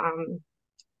one of the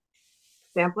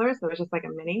samplers. So it was just like a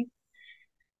mini.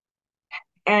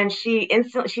 And she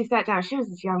sat down. She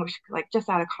was young, like just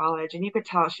out of college, and you could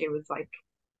tell she was like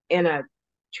in a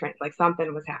trend, like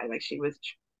something was happening, like she was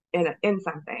in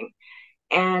something.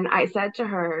 And I said to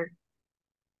her,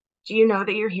 "Do you know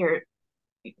that you're here?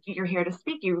 You're here to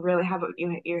speak. You really have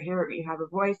you're here. You have a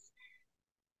voice.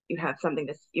 You have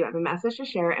a message to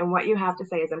share, and what you have to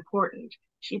say is important."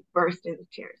 She burst into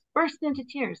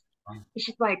tears.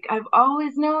 She's like, "I've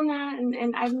always known that,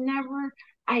 and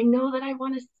I know that I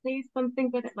want to say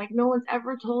something, but like no one's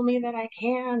ever told me that I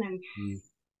can." And Mm.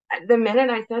 the minute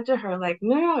I said to her, like,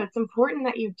 no, it's important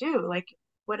that you do, like,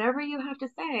 whatever you have to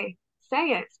say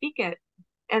it, speak it,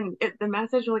 and the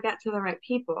message will get to the right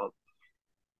people.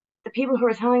 The people who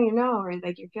are telling you no, or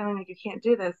like you're feeling like you can't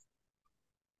do this,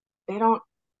 they don't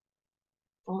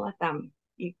let them.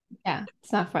 yeah,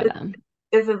 it's not for them.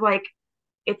 This is like,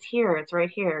 it's here, it's right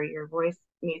here. Your voice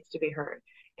needs to be heard.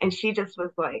 And she just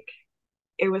was like,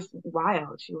 it was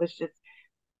wild.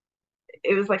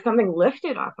 It was like something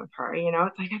lifted off of her.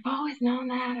 It's like, I've always known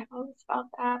that. I've always felt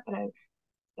that.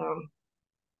 So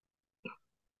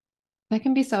That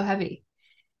can be so heavy,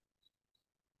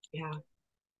 yeah,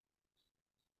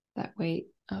 that weight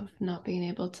of not being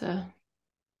able to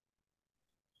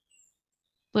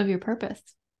live your purpose.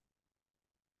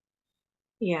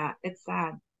 yeah, it's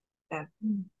sad that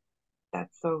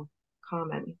that's so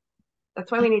common.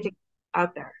 That's why we need to get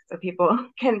out there so people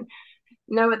can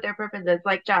know what their purpose is.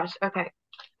 Like Josh, okay,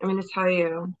 I'm going to tell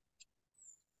you,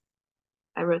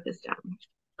 I wrote this down.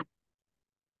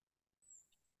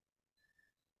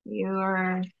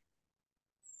 You're,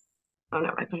 oh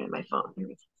no, I put it in my phone.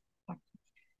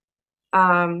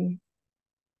 Um,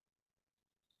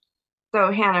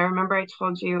 so Hannah, remember I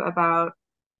told you about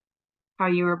how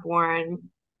you were born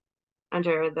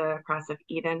under the cross of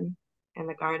Eden? and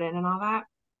the garden and all that.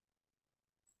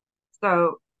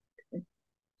 So,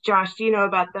 Josh, do you know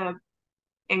about the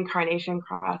incarnation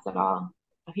cross at all?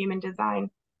 Of human design?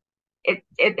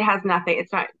 It has nothing.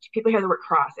 It's not. People hear the word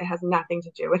cross. It has nothing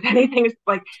to do with anything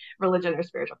like religion or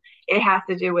spiritual. It has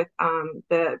to do with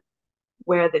the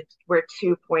where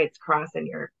 2 points cross in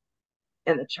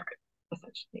the chart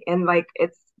essentially, and like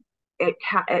it's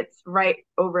right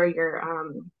over your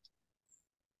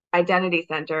identity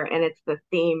center, and it's the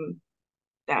theme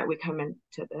that we come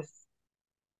into this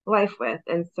life with.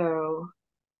 And so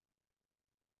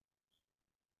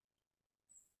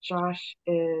Josh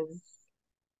is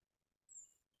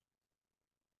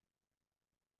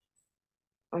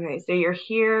okay. So you're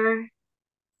here.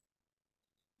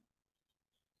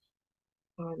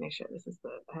 I want to make sure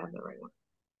I have the right one.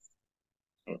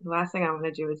 Okay, the last thing I want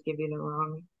to do is give you the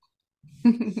wrong.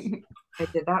 I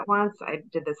did that once. I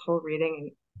did this whole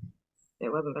reading and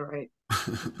it wasn't the right.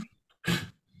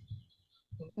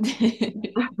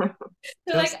 It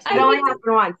only happened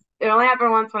once. It only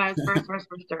happened once when I was first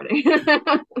starting.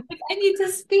 I need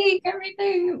to speak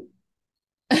everything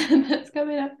that's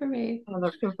coming up for me. Oh,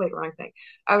 the complete wrong thing.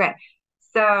 Okay.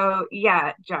 So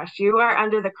yeah, Josh, you are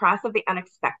under the cross of the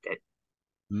unexpected.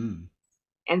 Mm.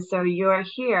 And so you're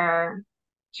here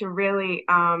to really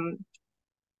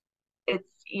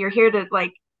you're here to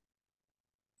like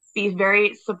be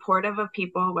very supportive of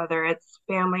people, whether it's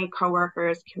family,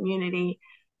 coworkers, community,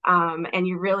 and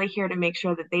you're really here to make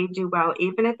sure that they do well,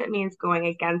 even if it means going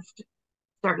against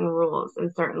certain rules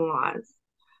and certain laws.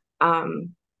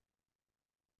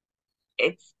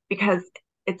 It's because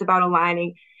it's about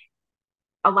aligning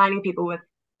people with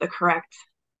the correct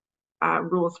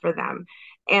rules for them,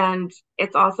 and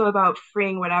it's also about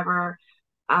freeing whatever.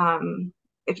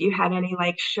 If you had any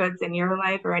like shoulds in your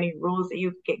life or any rules that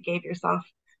you gave yourself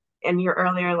in your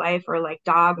earlier life or like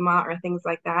dogma or things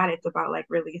like that, it's about like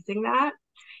releasing that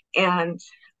and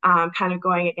kind of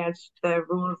going against the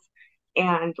rules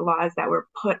and laws that were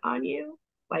put on you.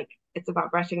 Like it's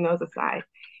about brushing those aside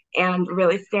and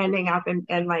really standing up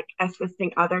and like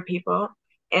assisting other people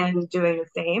and doing the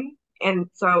same. And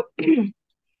so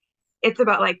it's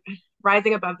about like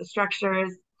rising above the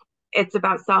structures. It's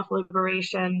about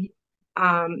self-liberation,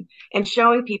 and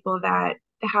showing people that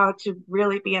how to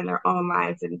really be in their own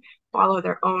lives and follow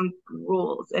their own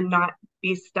rules and not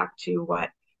be stuck to what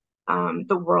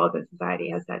the world and society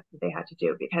has said that they had to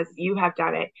do, because you have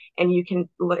done it and you can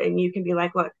be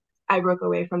like, look, I broke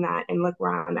away from that and look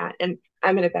where I'm at and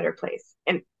I'm in a better place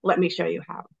and let me show you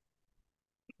how.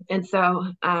 And so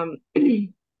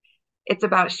it's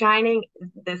about shining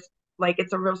this, like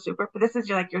it's a real this is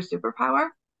like your superpower.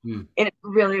 And it's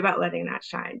really about letting that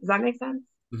shine. Does that make sense?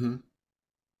 Mm-hmm.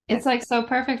 It's like so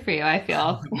perfect for you, I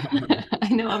feel. I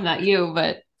know I'm not you,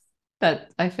 but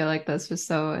that I feel like that's just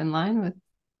so in line with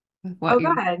what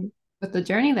go ahead. with the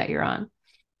journey that you're on.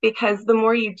 Because the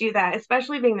more you do that,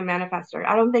 especially being the manifester,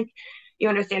 I don't think you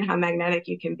understand how magnetic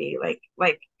you can be.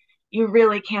 Like you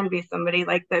really can be somebody.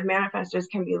 Like the manifestors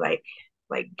can be like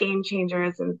game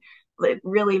changers and like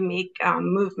really make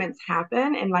movements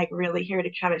happen and like really here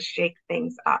to kind of shake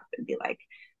things up and be like,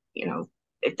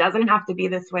 it doesn't have to be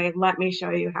this way. Let me show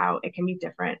you how it can be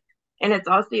different. And it's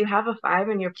also, you have a 5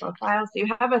 in your profile, so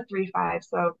you have a 3-5.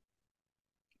 So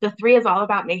the 3 is all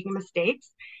about making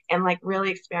mistakes and like really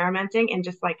experimenting and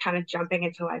just like kind of jumping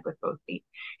into life with both feet.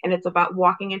 And it's about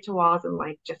walking into walls and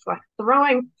like just like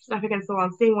throwing stuff against the wall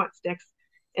and seeing what sticks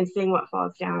and seeing what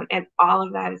falls down. And all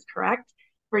of that is correct.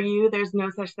 For you, there's no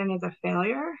such thing as a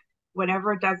failure.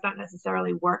 Whatever does not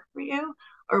necessarily work for you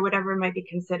or whatever might be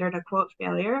considered a quote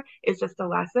failure is just a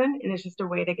lesson, and it's just a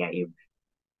way to get you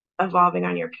evolving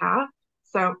on your path.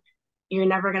 So you're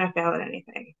never going to fail at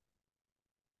anything.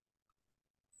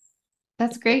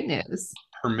 That's great news.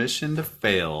 Permission to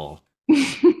fail.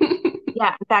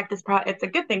 Yeah, in fact, it's a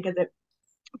good thing because it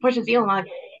pushes you along,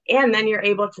 and then you're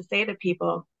able to say to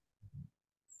people,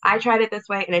 I tried it this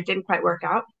way and it didn't quite work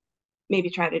out. Maybe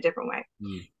try it a different way.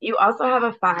 You also have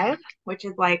a 5, which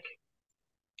is like,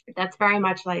 that's very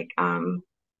much like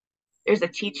there's a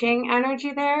teaching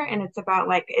energy there, and it's about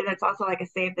like, and it's also like a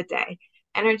save the day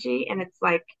energy. And it's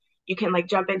like you can like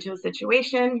jump into a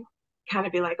situation, kind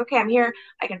of be like, okay, I'm here,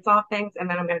 I can solve things, and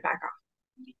then I'm going to back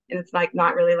off. And it's like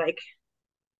not really like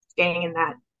staying in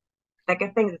that thick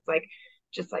of things. It's like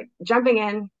just like jumping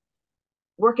in,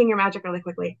 working your magic really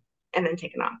quickly, and then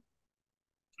taking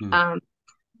off.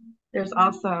 There's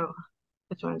also,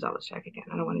 just want to double check again.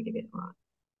 I don't want to give you the wrong.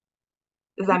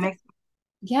 Does that make sense?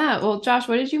 Yeah. Well, Josh,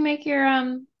 what did you make your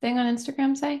thing on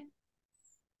Instagram say?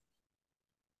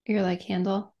 Your like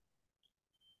handle?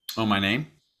 Oh, my name?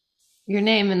 Your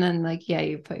name, and then like, yeah,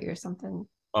 you put your something.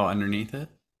 Oh, underneath it?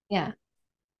 Yeah.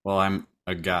 Well, I'm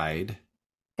a guide.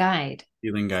 Guide.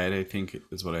 Healing guide, I think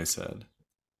is what I said.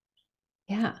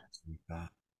 Yeah. Like that.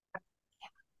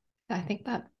 I think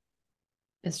that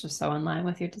is just so in line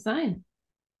with your design.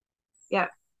 Yeah.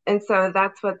 And so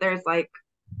that's what there's like,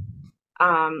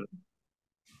 um,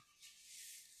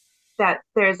 that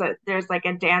there's like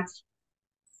a dance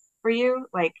for you.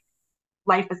 Like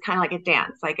life is kind of like a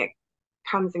dance. Like it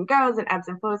comes and goes and ebbs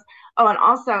and flows. Oh, and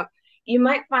also you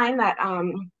might find that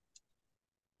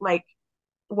like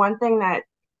one thing that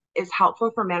is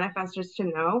helpful for manifestors to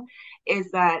know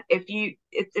is that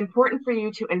it's important for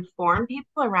you to inform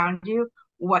people around you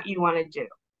what you want to do.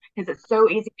 Because it's so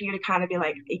easy for you to kind of be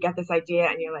like, you get this idea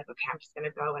and you're like, okay, I'm just going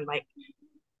to go and like,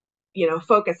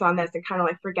 focus on this and kind of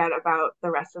like forget about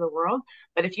the rest of the world.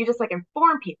 But if you just like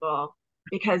inform people,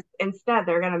 because instead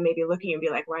they're going to maybe look at you and be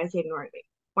like, why is he ignoring me?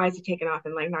 Why is he taking off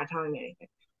and like not telling me anything?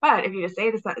 But if you just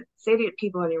say to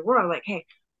people in your world, like, hey,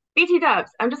 BT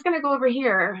dubs, I'm just gonna go over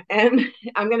here and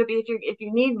I'm gonna be if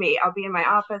you need me, I'll be in my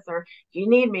office, or if you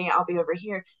need me, I'll be over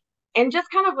here. And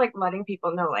just kind of like letting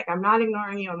people know, like, I'm not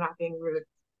ignoring you, I'm not being rude.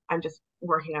 I'm just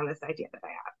working on this idea that I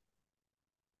have.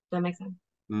 Does that make sense?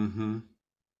 Mm-hmm.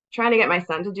 Trying to get my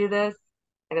son to do this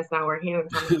and it's not working and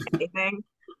tell me anything.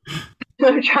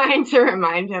 I'm trying to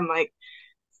remind him like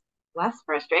less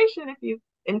frustration if you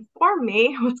inform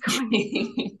me what's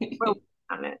going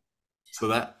on it. So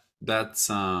that's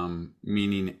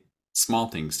meaning small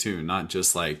things too, not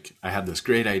just like I have this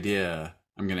great idea,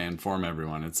 I'm gonna inform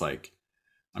everyone. It's like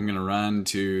I'm gonna run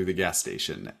to the gas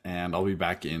station and I'll be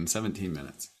back in 17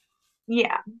 minutes.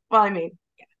 Yeah. Well, I mean,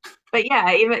 but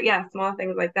yeah, even small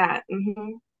things like that.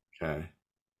 Okay.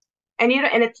 And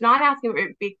it's not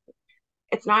asking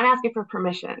it's not asking for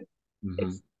permission.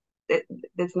 Mm-hmm. It's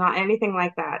it's not anything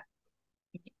like that.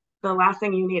 The last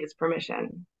thing you need is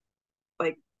permission.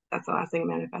 Like that's the last thing a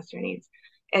manifestor needs.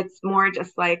 It's more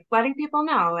just like letting people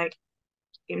know, like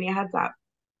giving you a heads up.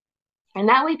 And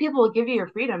that way people will give you your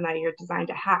freedom that you're designed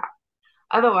to have.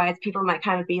 Otherwise, people might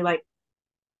kind of be like,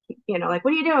 like,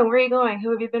 what are you doing? Where are you going?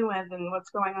 Who have you been with? And what's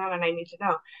going on? And I need to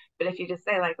know. But if you just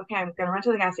say, like, okay, I'm going to run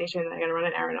to the gas station, I'm going to run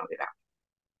an errand, I'll be back.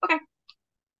 Okay.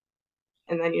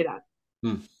 And then you're done.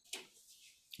 Hmm.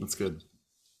 That's good.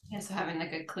 Yeah, so having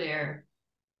like a clear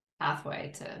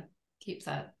pathway to keep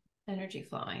that energy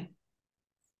flowing.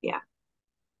 Yeah.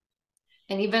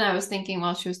 And even I was thinking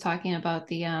while she was talking about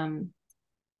the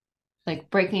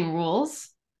like breaking rules,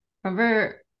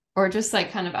 remember, or just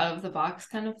like kind of out of the box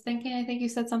kind of thinking. I think you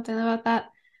said something about that.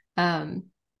 Um,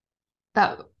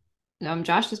 that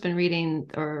Josh has been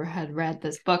reading or had read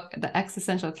this book, The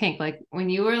Existential Kink. Like when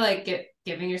you were like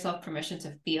giving yourself permission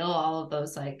to feel all of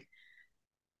those like,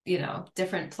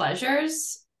 different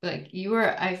pleasures, like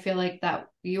I feel like that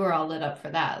you were all lit up for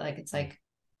that. Like it's like,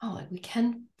 oh, like we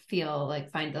can feel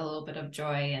like find a little bit of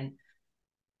joy. And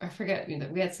I forget,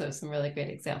 we had some really great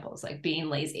examples, like being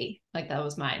lazy. Like that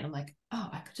was mine. I'm like, oh,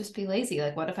 I could just be lazy.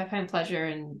 Like, what if I find pleasure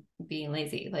in being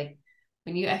lazy? Like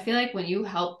I feel like when you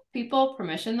help people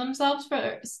permission themselves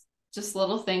for just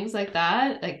little things like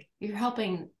that, like you're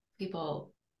helping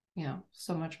people,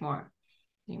 so much more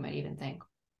than you might even think.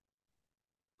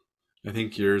 I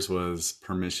think yours was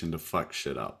permission to fuck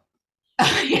shit up.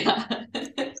 Yeah.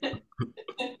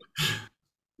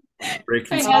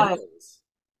 Breaking I some guess. rules.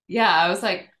 Yeah, I was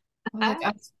like I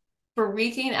was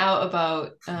freaking out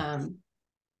about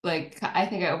like I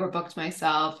think I overbooked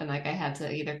myself and like I had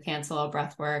to either cancel a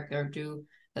breath work or do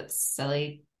that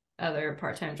silly other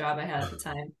part-time job I had at the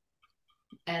time.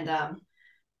 And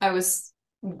I was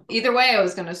either way I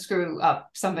was gonna screw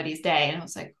up somebody's day. And I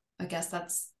was like, I guess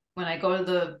that's when I go to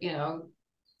the,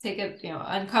 take it,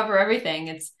 uncover everything.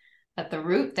 It's at the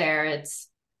root there.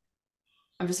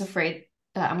 I'm just afraid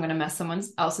that I'm gonna mess someone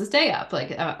else's day up,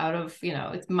 like out of,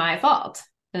 it's my fault.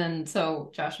 And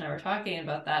so Josh and I were talking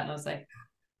about that, and I was like,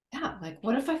 yeah, like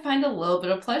what if I find a little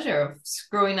bit of pleasure of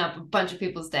screwing up a bunch of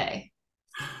people's day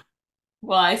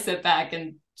while I sit back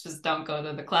and just don't go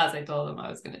to the class I told them I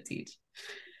was going to teach.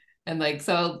 And like,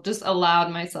 so just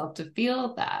allowed myself to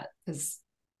feel that because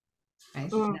I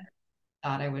never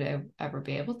thought I would ever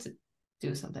be able to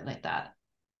do something like that.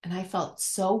 And I felt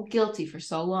so guilty for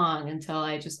so long until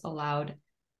I just allowed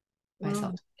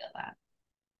myself to feel that.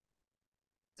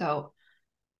 So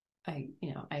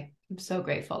I'm so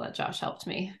grateful that Josh helped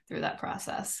me through that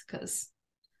process because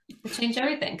it changed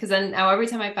everything. Because then now every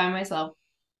time I find myself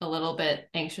a little bit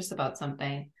anxious about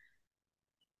something,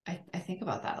 I think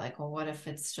about that. Like, well, what if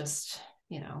it's just,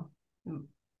 I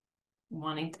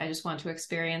just want to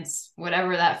experience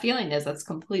whatever that feeling is that's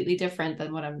completely different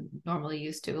than what I'm normally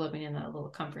used to living in a little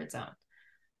comfort zone.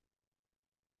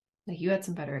 Like you had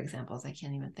some better examples. I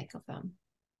can't even think of them.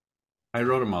 I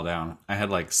wrote them all down. I had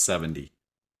like 70.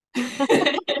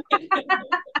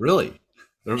 Really?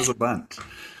 There was a bunch.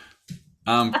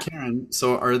 Karen,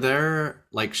 so are there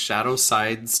like shadow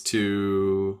sides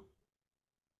to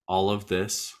all of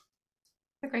this?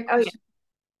 A great Oh yeah. question.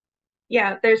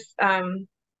 Yeah, there's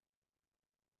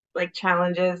like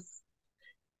challenges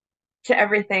to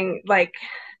everything. Like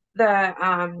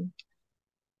the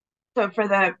so for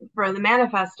the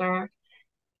manifester,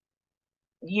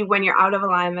 you when you're out of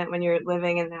alignment, when you're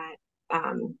living in that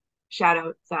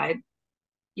shadow side,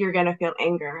 you're gonna feel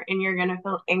anger and you're gonna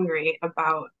feel angry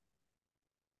about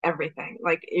everything.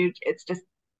 Like it's just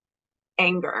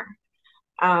anger.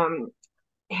 Um,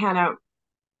 Hannah,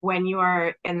 when you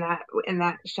are in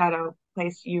that shadow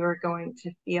place, you are going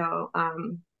to feel what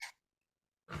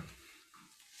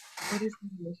is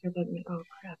oh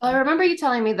crap. Well, I remember you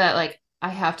telling me that like I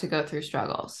have to go through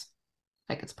struggles.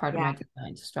 Like it's part of Yeah, my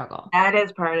design to struggle. that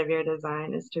is part of your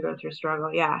design is to go through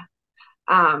struggle. Yeah.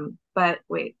 But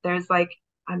wait, there's like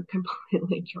I'm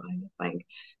completely drawing a blank.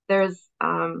 There's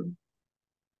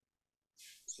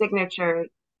signature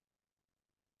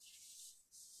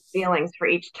feelings for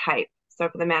each type. So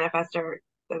for the manifester,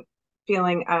 the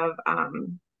feeling of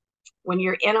when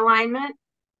you're in alignment,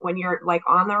 when you're like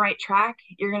on the right track,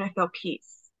 you're gonna feel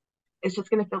peace. It's just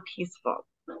gonna feel peaceful.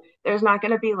 There's not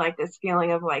gonna be like this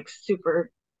feeling of like super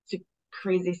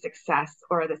crazy success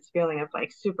or this feeling of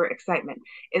like super excitement.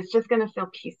 It's just gonna feel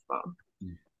peaceful.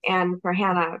 And for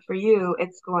Hannah, for you,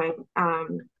 it's going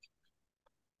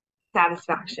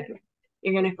satisfaction.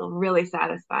 You're going to feel really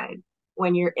satisfied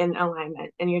when you're in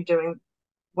alignment and you're doing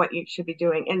what you should be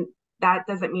doing. And that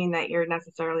doesn't mean that you're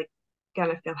necessarily going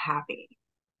to feel happy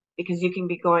because you can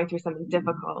be going through something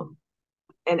difficult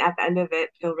and at the end of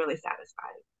it, feel really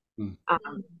satisfied. Mm.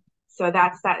 So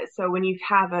that's that. So when you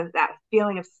have that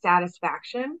feeling of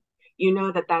satisfaction, you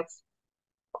know that that's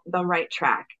the right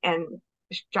track. And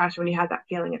Josh, when you have that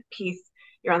feeling of peace,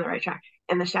 you're on the right track.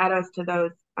 And the shadows to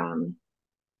those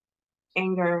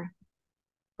anger,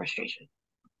 frustration.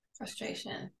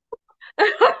 Frustration.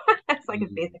 It's like a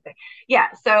basic thing. Yeah.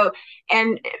 So,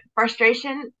 and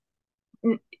frustration,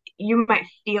 you might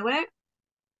feel it,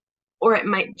 or it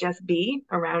might just be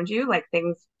around you, like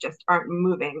things just aren't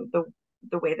moving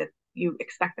the way that you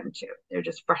expect them to. They're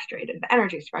just frustrated. The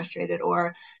energy is frustrated,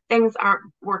 or things aren't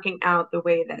working out the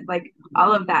way that, like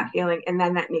all of that feeling, and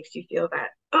then that makes you feel that,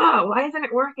 oh, why isn't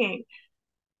it working?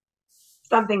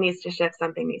 Something needs to shift.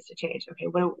 Something needs to change. Okay,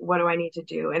 what do I need to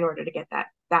do in order to get that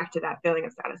back to that feeling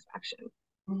of satisfaction?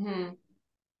 Mm-hmm.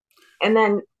 And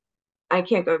then I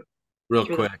can't go Real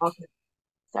through them quick, all.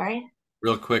 Sorry.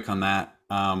 real quick on that.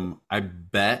 I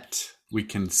bet we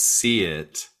can see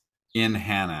it in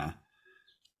Hannah,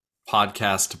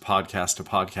 podcast to podcast to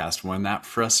podcast. When that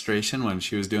frustration, when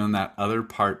she was doing that other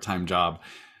part-time job,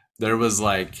 there was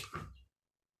like,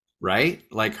 right?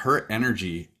 Like her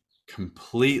energy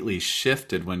completely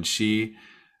shifted when she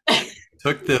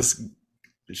took this.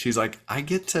 She's like, I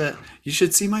get to, you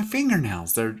should see my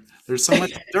fingernails. There's so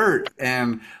much dirt,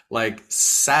 and like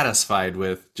satisfied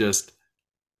with just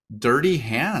dirty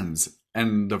hands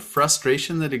and the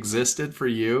frustration that existed for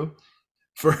you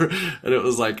for, and it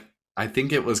was like, I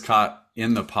think it was caught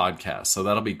in the podcast. So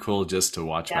that'll be cool just to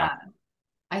watch back.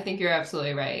 Yeah, I think you're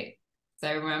absolutely right. So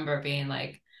I remember being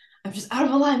like, I'm just out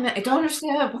of alignment. I don't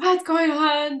understand what's going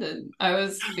on. And I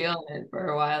was feeling it for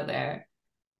a while there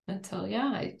until, yeah,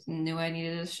 I knew I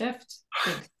needed a shift.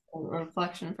 Good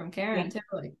reflection from Yeah. Karen, too.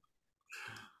 Like,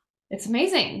 it's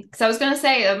amazing. Because I was going to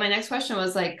say, my next question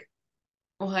was like,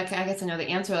 well, like, I guess I know the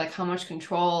answer. Like, how much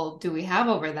control do we have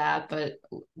over that? But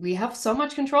we have so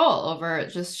much control over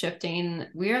just shifting.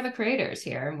 We are the creators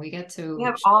here, and we get We to.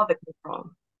 have all the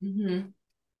control. Mm-hmm.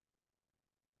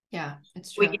 Yeah,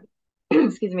 it's We true.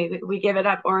 excuse me, we give it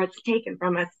up or it's taken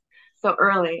from us so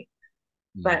early,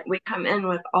 but we come in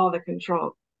with all the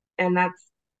control. And that's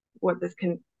what this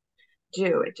can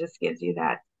do. It just gives you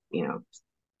that,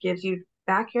 gives you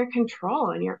back your control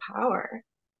and your power.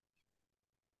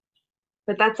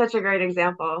 But that's such a great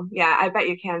example. Yeah, I bet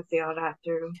you can see all that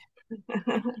through.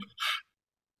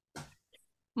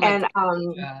 My And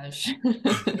gosh.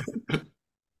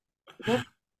 this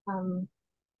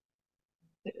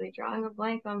completely drawing a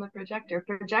blank on the projector.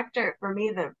 Projector for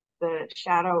me, the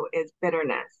shadow is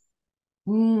bitterness.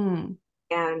 Mm.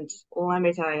 And let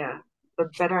me tell you, the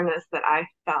bitterness that I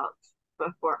felt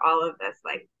before all of this,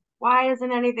 like, why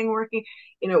isn't anything working?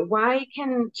 Why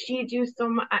can she do so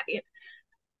much?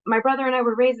 My brother and I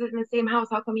were raised in the same house.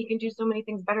 How come he can do so many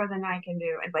things better than I can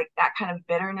do? And like that kind of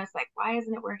bitterness, like, why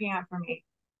isn't it working out for me?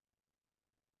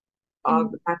 All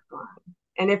And that's gone.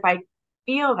 And if I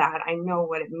feel that, I know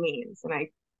what it means. And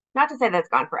not to say that's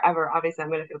gone forever. Obviously,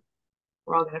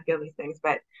 we're all going to feel these things,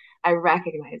 but I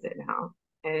recognize it now.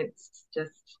 And it's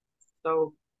just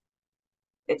so,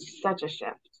 it's such a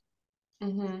shift.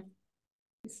 Mm-hmm.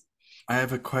 I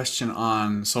have a question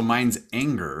on, so mine's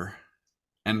anger.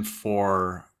 And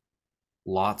for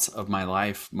lots of my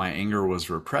life, my anger was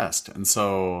repressed. And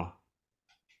so,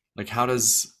 like, I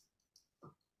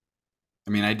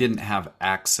mean, I didn't have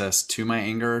access to my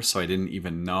anger, so I didn't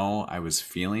even know I was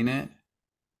feeling it.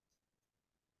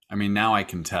 I mean, now I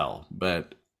can tell,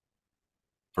 but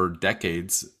for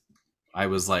decades, I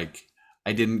was like,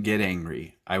 I didn't get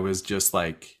angry. I was just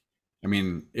like, I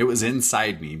mean, it was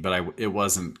inside me, but it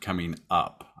wasn't coming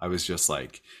up. I was just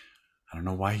like, I don't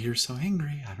know why you're so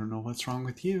angry. I don't know what's wrong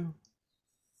with you.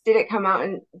 Did it come out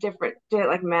in did it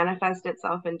like manifest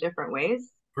itself in different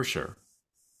ways? For sure.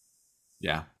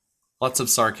 Yeah. Lots of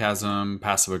sarcasm,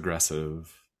 passive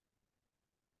aggressive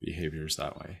behaviors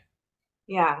that way.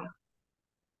 Yeah.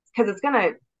 Because it's going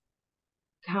to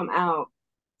come out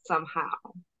somehow.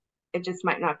 It just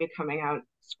might not be coming out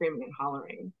screaming and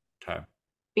hollering. Okay.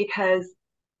 Because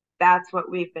that's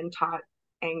what we've been taught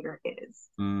anger is.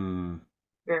 Mm.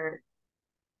 Anger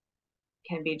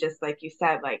can be just like you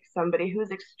said, like somebody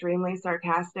who's extremely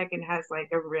sarcastic and has like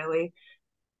a really,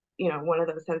 one of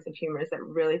those sense of humors that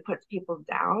really puts people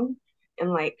down.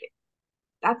 And like,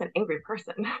 that's an angry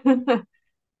person.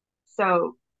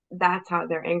 So that's how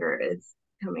their anger is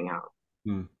coming out.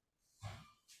 Mm.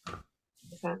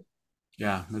 So,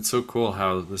 Yeah, it's so cool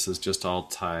how this is just all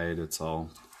tied. It's all.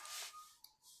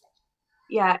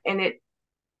 yeah, and it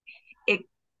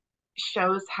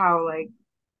shows how like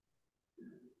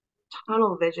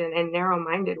tunnel vision and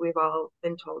narrow-minded we've all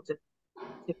been told to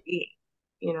be,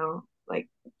 like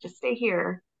just stay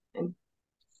here and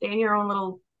stay in your own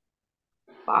little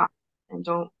box and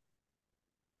don't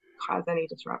cause any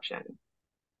disruption.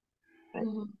 But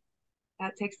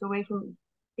that takes away from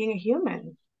being a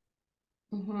human.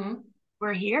 Mm-hmm.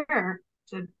 We're here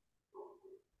to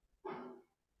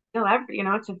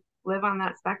to live on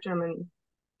that spectrum and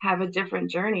have a different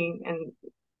journey. And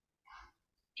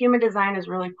human design is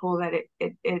really cool that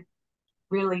it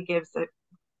really gives a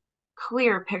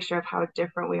clear picture of how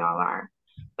different we all are,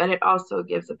 but it also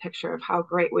gives a picture of how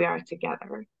great we are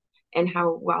together and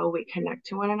how well we connect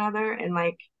to one another. And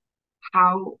like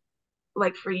how,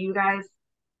 like for you guys,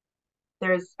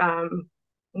 there's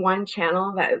one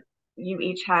channel that you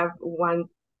each have one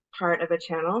part of a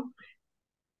channel.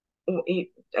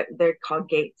 They're called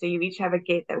gates. So you each have a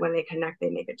gate that when they connect, they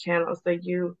make a channel.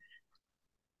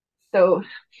 So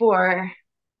for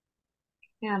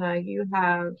Hannah, you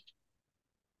have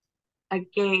a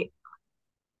gate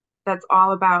that's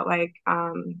all about like,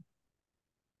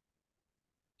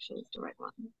 choose the right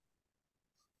one.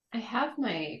 I have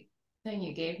my thing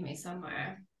you gave me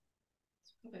somewhere.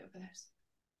 It's probably over there.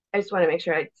 I just want to make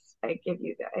sure I give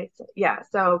you guys. Yeah.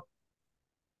 So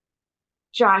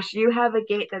Josh, you have a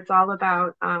gate that's all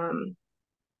about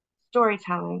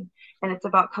storytelling, and it's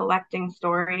about collecting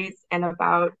stories and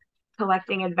about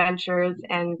collecting adventures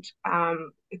and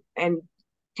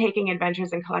taking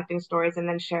adventures and collecting stories and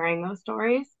then sharing those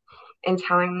stories and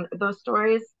telling those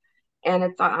stories. And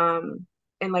it's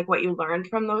and like what you learned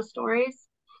from those stories.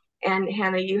 And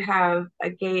Hannah, you have a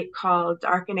gate called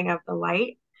Darkening of the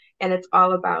Light, and it's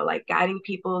all about like guiding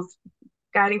people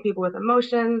with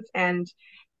emotions and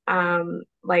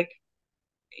like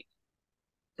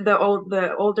the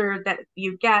older that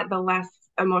you get, the less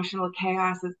emotional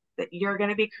chaos is that you're going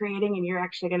to be creating, and you're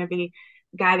actually going to be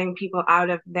guiding people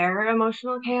out of their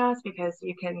emotional chaos because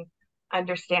you can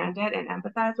understand it and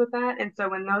empathize with that. And so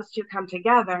when those two come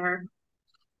together,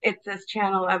 it's this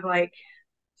channel of like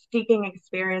seeking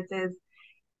experiences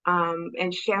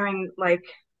and sharing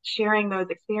those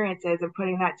experiences and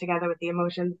putting that together with the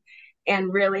emotions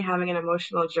and really having an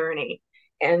emotional journey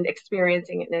and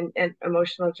experiencing an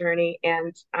emotional journey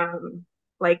and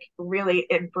like really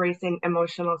embracing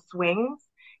emotional swings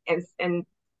and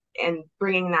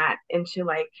bringing that into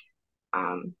like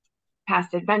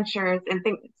past adventures and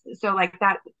things. So like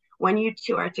that, when you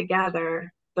two are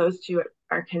together, those two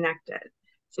are connected.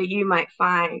 So you might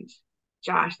find,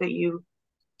 Josh, that you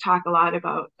talk a lot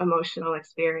about emotional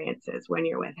experiences when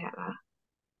you're with Hannah.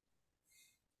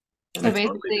 So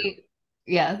basically,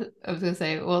 yeah, I was gonna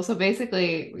say, well, so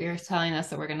basically you're telling us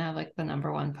that we're gonna have like the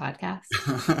number one podcast.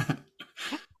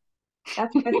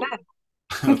 That's what I said.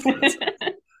 That's what it says.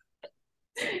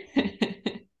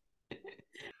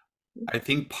 I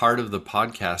think part of the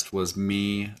podcast was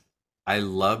me. I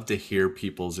love to hear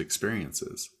people's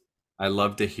experiences. I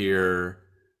love to hear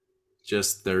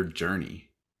just their journey.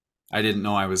 I didn't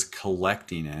know I was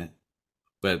collecting it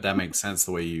but that makes sense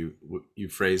the way you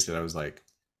phrased it. I was like,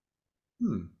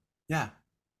 yeah,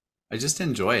 I just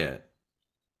enjoy it.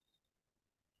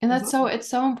 And Mhm. it's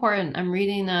so important. I'm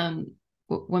reading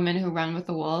Women Who Run with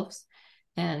the Wolves,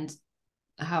 and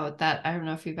how that, I don't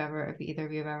know if either of you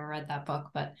have ever read that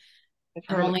book, but I've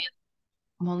I'm heard of only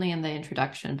I'm only in the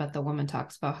introduction, but the woman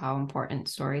talks about how important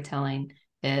storytelling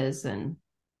is, and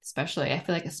especially, I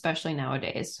feel like especially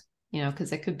nowadays,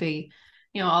 because it could be,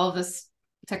 all of this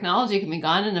technology can be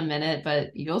gone in a minute,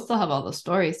 but you'll still have all the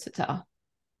stories to tell.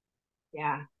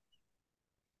 yeah,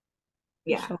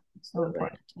 yeah, So absolutely.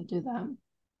 important to do that.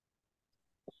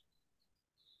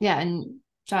 Yeah, and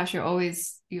Josh,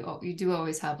 you do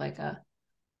always have like a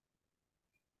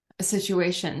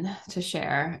situation to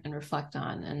share and reflect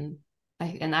on, and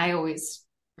I always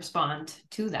respond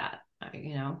to that,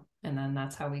 and then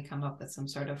that's how we come up with some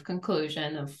sort of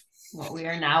conclusion of what we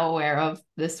are now aware of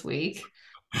this week.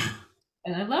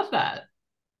 And I love that.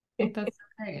 I think that's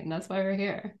great, and that's why we're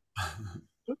here.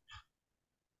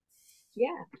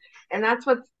 Yeah, and that's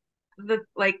what's the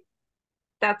like.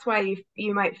 That's why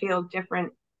you might feel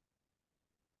different.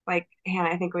 Like Hannah,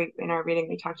 I think we in our reading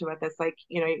we talked about this. Like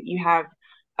you have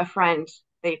a friend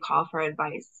that you call for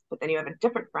advice, but then you have a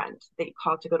different friend that you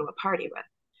call to go to a party with.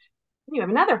 And you have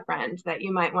another friend that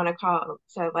you might want to call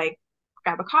to like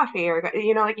grab a coffee or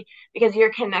like because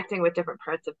you're connecting with different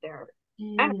parts of their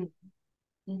energy.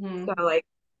 Mm-hmm. So like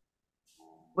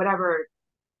whatever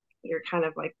you're kind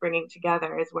of like bringing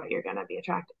together is what you're going to be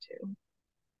attracted to.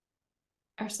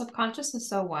 Our subconscious is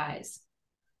so wise.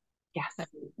 Yes.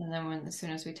 And then as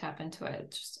soon as we tap into it,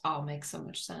 it just all makes so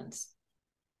much sense.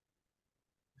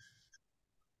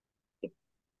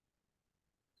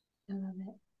 I love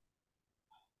it.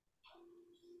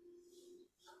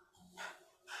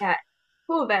 Yeah.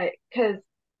 Cool that because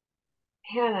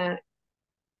Hannah,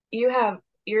 you have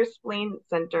your spleen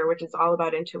center, which is all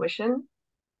about intuition,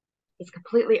 is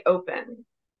completely open.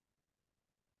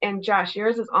 And Josh,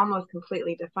 yours is almost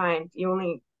completely defined. You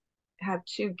only have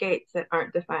two gates that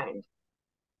aren't defined.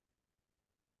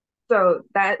 So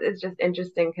that is just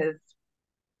interesting because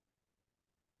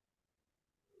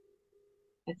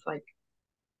it's like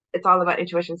it's all about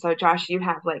intuition. So Josh, you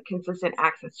have like consistent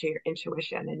access to your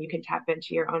intuition and you can tap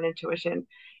into your own intuition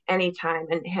anytime.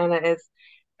 And Hannah is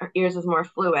yours is more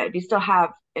fluid. You still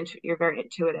have you're very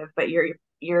intuitive, but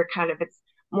you're kind of it's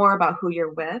more about who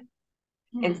you're with.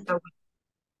 And Hmm. so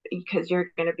because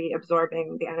you're going to be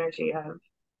absorbing the energy of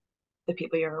the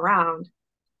people you're around.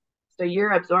 So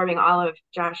you're absorbing all of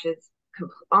Josh's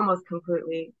almost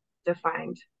completely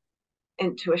defined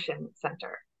intuition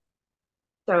center.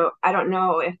 So I don't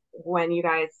know if when you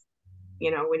guys,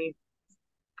 when you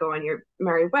go on your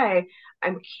merry way,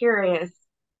 I'm curious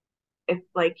if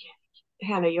like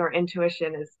Hannah, your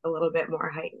intuition is a little bit more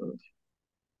heightened.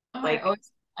 Oh, Like,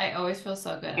 I always feel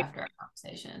so good after our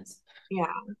conversations. yeah,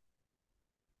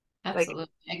 like, Absolutely.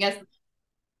 I guess,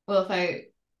 well, if I,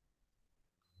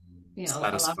 allow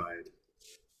Satisfied.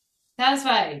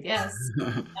 satisfied, yes.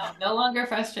 No longer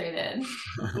frustrated.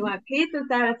 you want peace and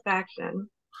satisfaction.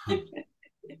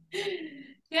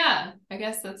 Yeah, I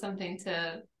guess that's something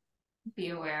to be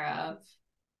aware of.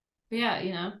 But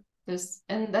yeah, there's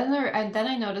and then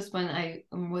I notice when I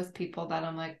am with people that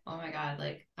I'm like, oh my God,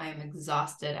 like I am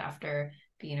exhausted after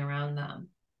being around them.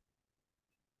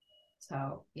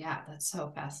 So yeah, that's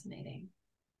so fascinating.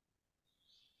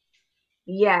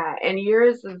 Yeah, and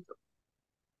yours is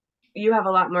you have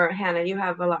a lot more, Hannah, you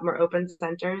have a lot more open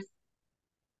centers.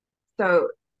 So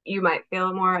you might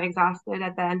feel more exhausted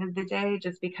at the end of the day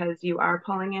just because you are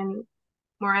pulling in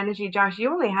more energy. Josh,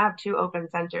 you only have two open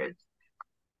centers.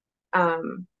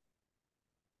 Um,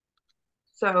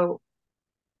 so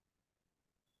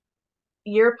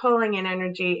you're pulling in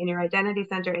energy in your identity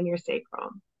center and your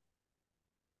sacral,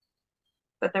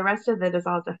 but the rest of it is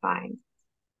all defined.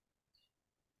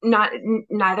 Not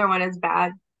neither one is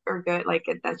bad or good. Like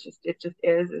that's just it just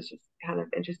is. It's just kind of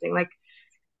interesting. Like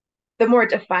the more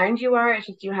defined you are, it's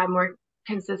just you have more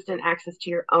consistent access to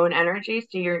your own energy,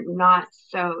 so you're not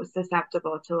so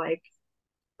susceptible to like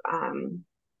um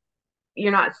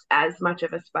you're not as much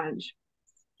of a sponge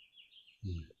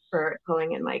for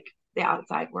pulling in like the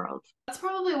outside world. That's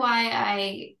probably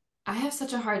why I have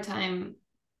such a hard time,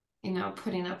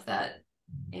 putting up that,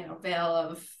 veil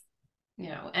of,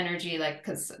 energy, like,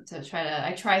 because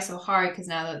I try so hard because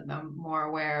now that I'm more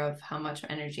aware of how much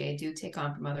energy I do take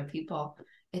on from other people,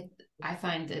 I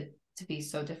find it to be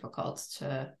so difficult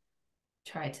to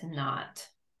try to not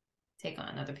take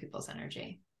on other people's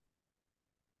energy.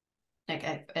 Like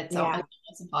Yeah.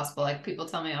 it's impossible. Like people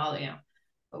tell me all,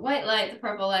 the white light, the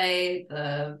purple light,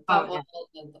 the Oh bubble,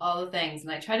 yeah. all the things,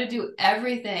 and I try to do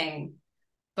everything,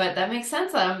 But that makes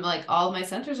sense that I'm like, all my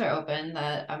centers are open,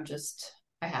 that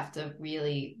I have to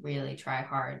really, really try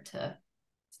hard to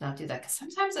not do that. Because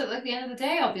sometimes at like the end of the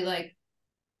day, I'll be like,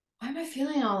 why am I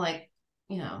feeling all like,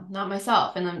 not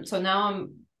myself? And then, so now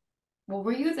well,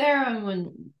 were you there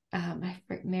when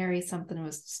Mary something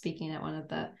was speaking at one of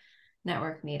the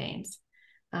network meetings?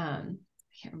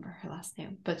 I can't remember her last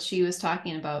name, but she was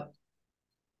talking about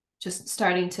just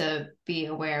starting to be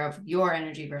aware of your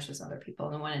energy versus other people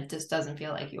and when it just doesn't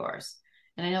feel like yours.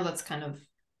 And I know that's kind of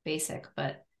basic,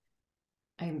 but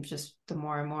I'm just, the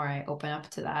more and more I open up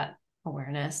to that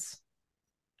awareness,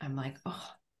 I'm like, oh,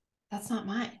 that's not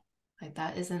mine. Like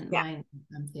that isn't Yeah. mine.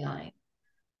 I'm feeling.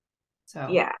 So,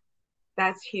 Yeah.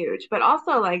 That's huge. But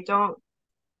also like don't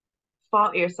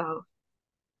fault yourself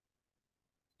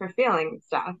for feeling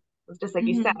stuff. It's just like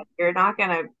you said, mm-hmm. you're not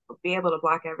gonna be able to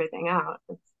block everything out.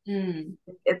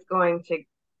 It's going to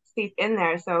seep in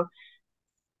there. So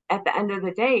at the end of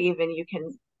the day, even you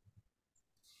can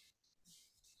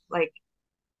like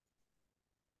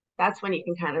that's when you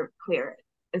can kind of clear it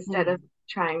instead of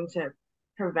trying to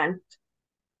prevent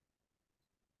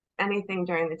anything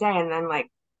during the day and then like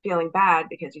feeling bad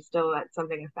because you still let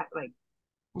something affect like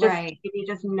just Right. maybe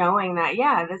just knowing that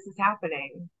yeah this is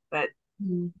happening but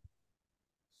Mm.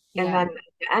 and Yeah. then at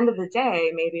the end of the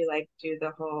day maybe like do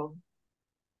the whole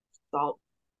salt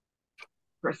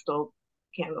crystal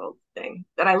candle thing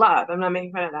that I love. I'm not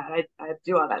making fun of that. I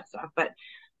do all that stuff but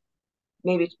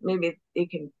maybe you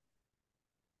can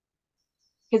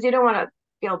because you don't want to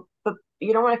feel but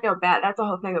you don't want to feel bad. That's the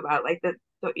whole thing about like that.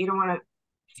 So you don't want to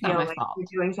It's not feel my like fault. you're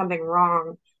doing something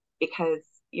wrong because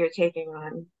you're taking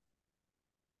on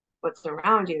what's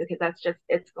around you because that's just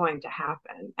it's going to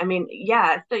happen. I mean,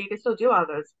 yeah, so you can still do all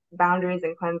those boundaries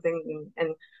and cleansing and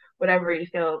whatever you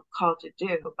feel called to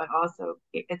do, but also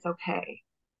it's okay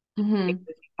Mm-hmm. because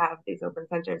you have these open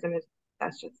centers and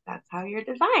that's how you're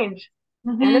designed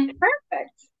and it's Mm-hmm.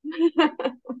 perfect.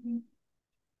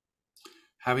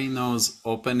 Having those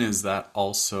open, is that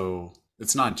also,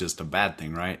 it's not just a bad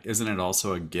thing, right? Isn't it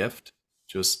also a gift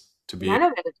just to be None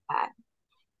of it is bad.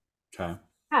 okay?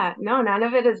 Yeah, no, none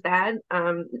of it is bad.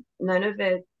 None of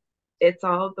it. It's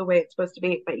all the way it's supposed to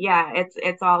be. But yeah,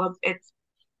 it's all of it's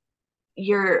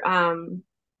your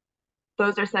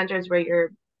those are centers where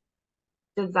you're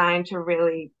designed to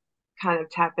really kind of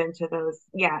tap into those.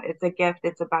 Yeah, it's a gift.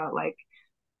 It's about like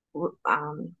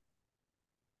um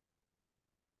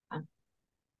I'm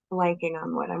blanking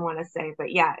on what I want to say,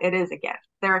 but yeah, it is a gift.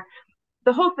 They're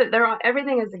the whole thing. They're all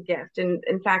everything is a gift. And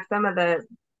in fact, some of the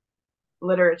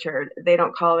literature they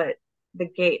don't call it the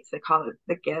gates. They call it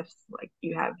the gifts. Like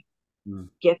you have Mm,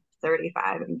 gift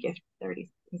 35 and gift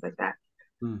 30, things like that.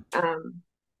 mm, Um,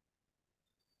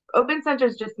 open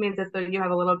centers just means that you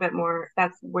have a little bit more,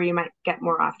 that's where you might get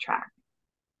more off track.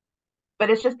 But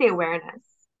it's just the awareness.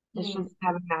 It's Mm. just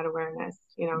having that awareness,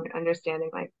 understanding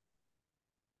like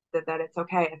that it's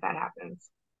okay if that happens.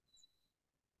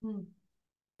 Mm.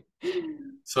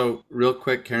 So, real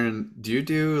quick, Karen, do you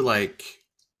do like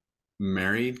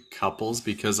married couples?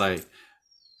 Because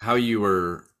how you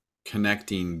were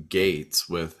connecting gates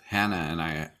with Hannah and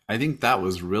I think that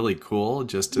was really cool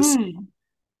just to see Mm.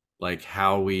 like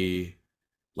how we,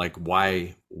 like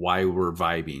why we're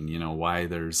vibing, why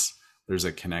there's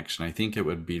a connection. I think it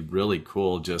would be really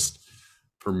cool just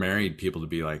for married people to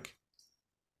be like,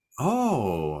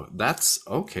 oh, that's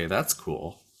okay, that's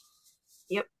cool.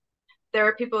 Yep. There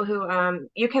are people who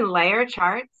you can layer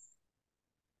charts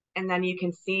and then you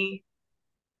can see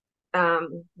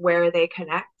where they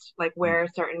connect, like Mm, where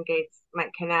certain gates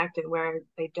might connect and where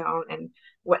they don't, and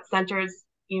what centers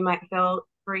you might fill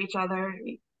for each other.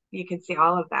 You can see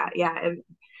all of that. Yeah, and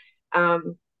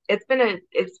it's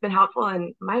been helpful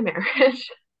in my marriage.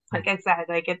 Like I said,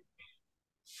 like it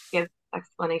gives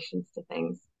explanations to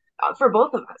things for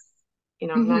both of us.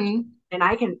 Not just, Mm-hmm. and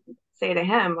I can say to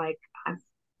him like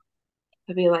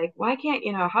to be like, why can't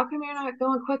how come you're not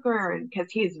going quicker? And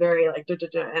because he's very like, duh, duh,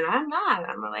 duh, and I'm not.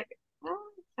 I'm like, well,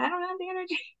 I don't have the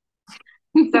energy.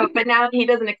 So, but now he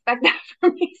doesn't expect that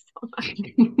from me so much.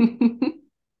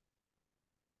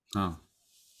 oh,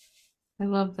 I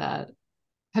love that.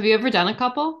 Have you ever done a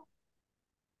couple?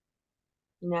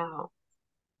 No,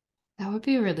 That would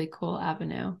be a really cool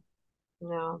avenue.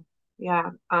 no,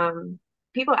 yeah.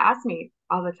 People ask me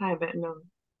all the time, but no.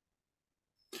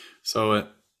 so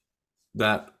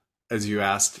that as you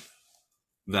asked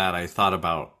that, I thought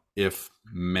about if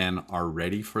men are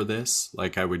ready for this.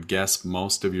 Like I would guess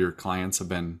most of your clients have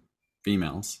been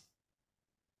females,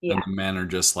 and Yeah, the men are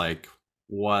just like,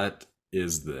 what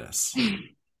is this?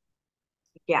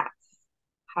 yes.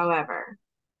 However,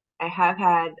 I have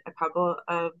had a couple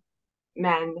of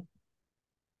men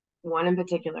one in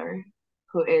particular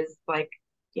who is like,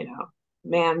 you know,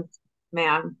 man's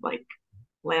man, like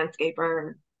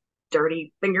landscaper,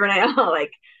 dirty fingernail,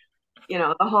 like,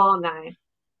 the whole nine.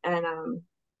 And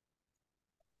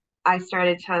I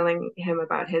started telling him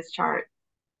about his chart,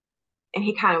 and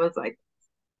he kind of was like,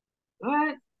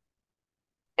 what?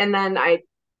 And then I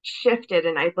shifted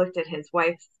and I looked at his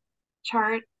wife's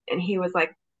chart, and he was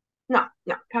like, no,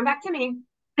 no, come back to me.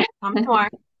 Tell me more. I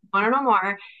want to know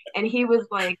more. And he was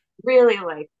like, really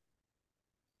like,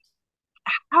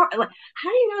 how do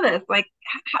you know this? Like,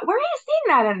 where are you seeing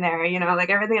that in there? Like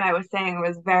everything I was saying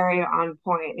was very on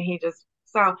point. And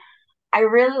so I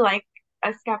really like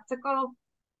a skeptical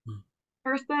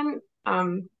person,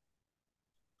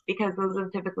 because those are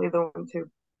typically the ones who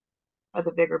are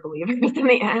the bigger believers in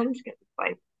the end. 'Cause it's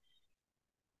like,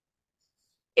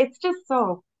 it's just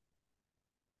so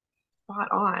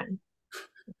spot on.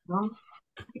 Well,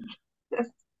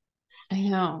 just, I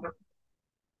know.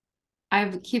 I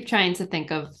keep trying to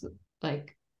think of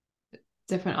like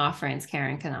different offerings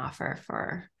Karen can offer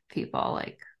for people.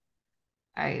 Like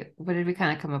what did we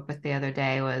kind of come up with the other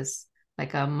day was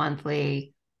like a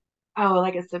monthly. oh,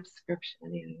 like a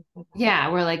subscription. Yeah,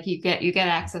 where like you get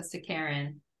access to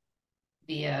Karen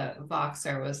via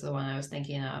Voxer was the one I was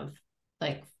thinking of,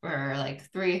 like for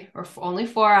like 3 or only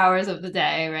 4 hours of the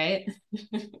day, right?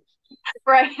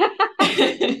 Right.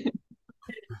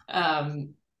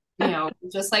 um,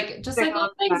 just like little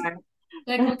things,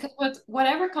 like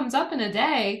whatever comes up in a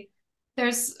day,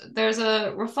 there's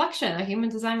a reflection, a human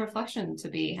design reflection to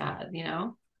be had.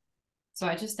 So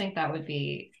I just think that would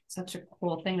be such a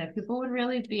cool thing that people would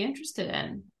really be interested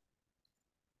in.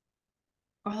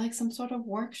 Or like some sort of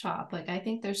workshop. Like I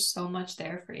think there's so much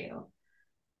there for you.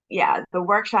 Yeah, the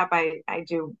workshop I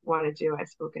do want to do. I've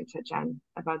spoken to Jen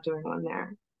about doing one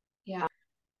there. Yeah.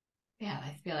 Yeah,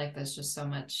 I feel like there's just so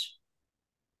much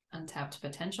untapped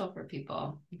potential for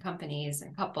people and companies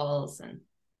and couples and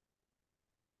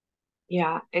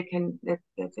Yeah,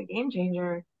 it's a game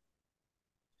changer.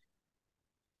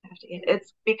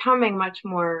 It's becoming much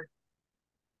more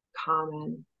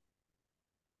common.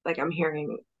 Like I'm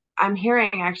hearing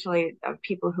actually of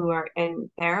people who are in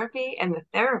therapy, and the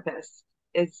therapist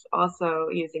is also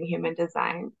using human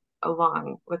design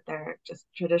along with their just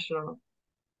traditional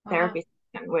wow. therapy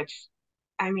session, which,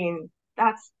 I mean,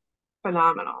 that's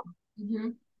phenomenal. Mm-hmm.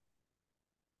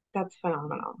 That's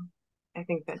phenomenal. I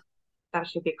think that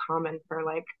should be common for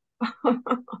like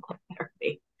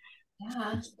therapy.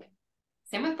 Yeah.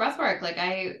 Same with breath work. Like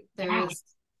there Yeah. was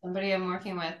somebody I'm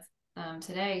working with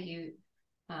today.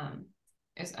 Um,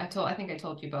 I think I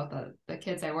told you both the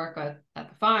kids I work with at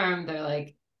the farm. They're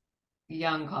like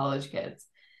young college kids,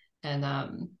 and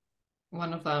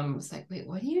one of them was like, "Wait,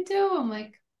 what do you do?" I'm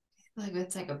like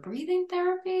it's like a breathing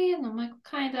therapy, and I'm like,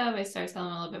 "Kind of." I started telling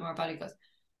him a little bit more about it. He goes,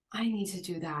 "I need to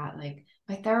do that." Like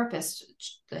my therapist,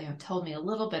 told me a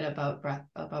little bit about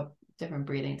about different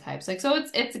breathing types. Like so,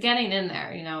 it's getting in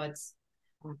there.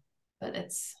 But I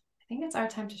think it's our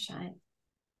time to shine.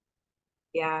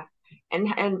 Yeah.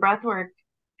 And breath work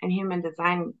and human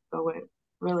design go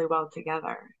really well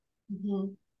together.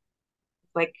 Mm-hmm.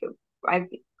 Like I've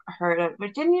heard of,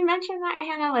 but didn't you mention that,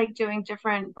 Hannah, like doing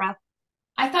different breath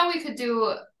I thought we could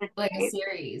do like a types?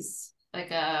 series,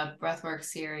 like a breathwork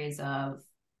series of,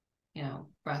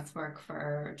 breathwork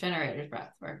for generators,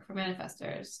 breathwork for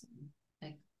manifestors,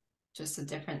 like just a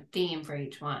different theme for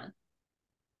each one.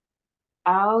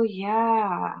 Oh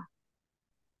yeah.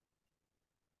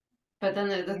 But then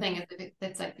the thing is,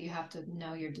 it's like you have to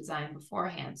know your design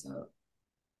beforehand. So,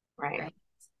 Right. right.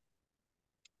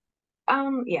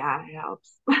 Yeah, it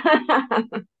helps.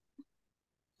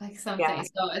 Like something. Yeah.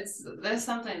 So there's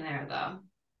something there though.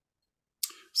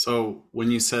 So,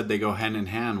 when you said they go hand in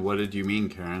hand, what did you mean,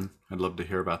 Karen? I'd love to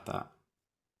hear about that.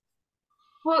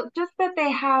 Well, just that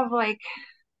they have like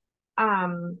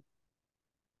um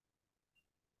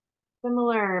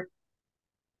similar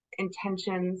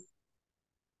intentions,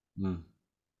 Mm.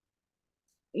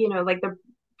 like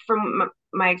from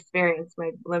my experience,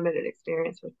 my limited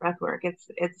experience with breath work, it's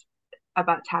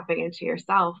about tapping into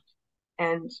yourself,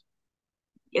 and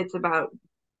it's about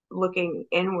looking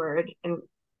inward and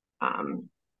um,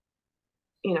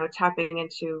 tapping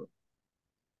into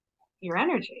your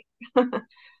energy.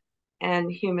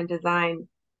 And human design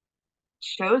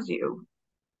shows you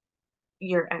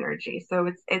your energy.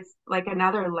 So it's like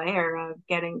another layer of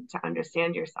getting to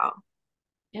understand yourself,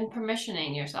 And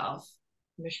permissioning yourself.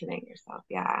 missioning yourself.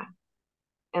 Yeah.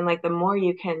 And like the more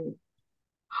you can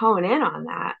hone in on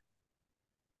that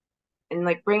and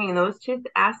like bringing those two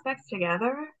aspects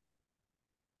together,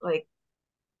 like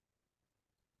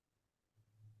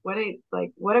what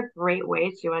a great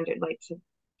way to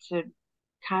to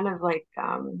kind of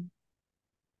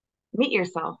meet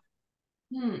yourself,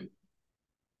 Hmm.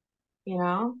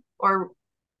 or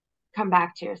come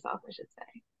back to yourself, I should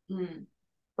say. Hmm.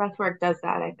 Breath work does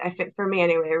that. For me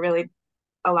anyway, it really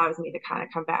allows me to kind of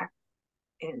come back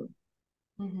in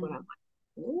when Mm-hmm. I'm like,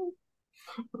 ooh.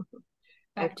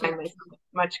 I Back to find your myself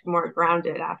much more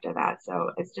grounded after that.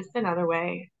 So it's just another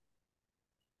way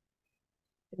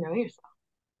to know yourself.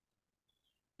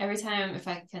 every time, if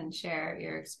I can share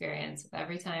your experience,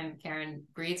 every time Karen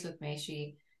breathes with me,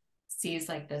 she sees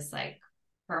like this like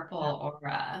purple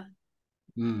aura.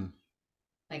 Mm.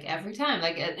 Like every time,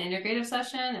 like an integrative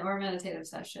session or a meditative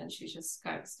session, she just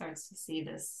starts to see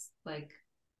this like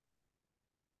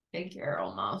figure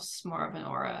almost, more of an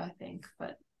aura, I think.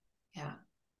 But yeah.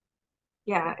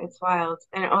 Yeah, it's wild.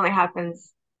 And it only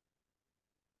happens,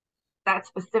 that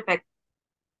specific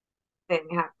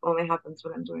only happens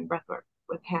when I'm doing breath work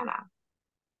with Hannah.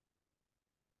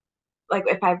 Like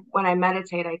when I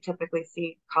meditate, I typically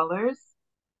see colors,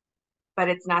 but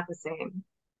it's not the same.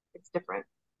 It's different.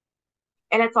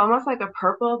 And it's almost like a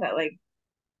purple that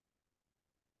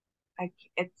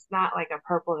it's not like a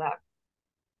purple that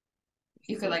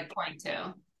You could like point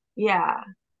to. yeah,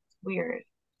 it's weird.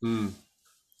 Mm.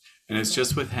 And it's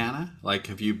just with Hannah? Like,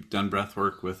 have you done breath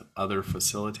work with other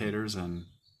facilitators? And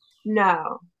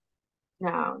No,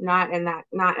 no, not in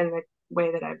the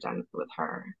way that I've done with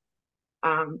her.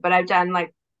 But I've done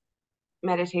like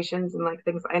meditations and like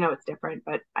things. I know it's different,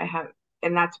 but I have,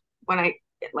 and that's when I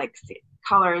like see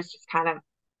colors just kind of,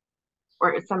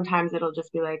 or sometimes it'll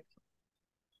just be like,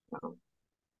 you know,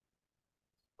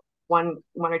 one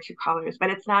or two colors, but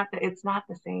it's not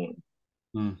the same.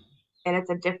 mm. And it's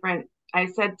a different. I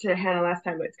said to Hannah last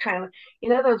time, it's kind of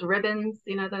like, those ribbons,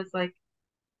 those like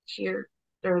cheer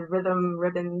or rhythm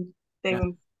ribbon Yeah.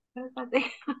 things. What is that thing?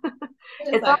 What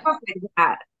is It's that? almost like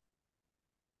that,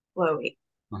 flowy.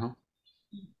 Uh-huh.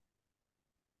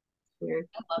 Weird.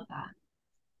 I love that.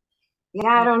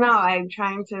 Yeah, I don't know. I'm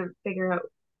trying to figure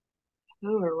out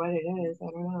who or what it is.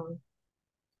 I don't know.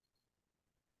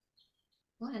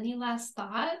 Well, any last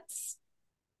thoughts,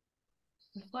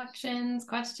 reflections,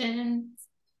 questions?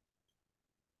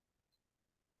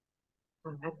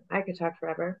 I could talk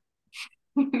forever.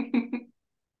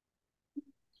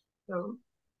 So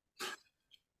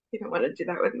you don't want to do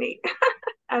that with me.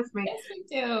 Ask me. Yes, we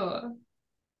do.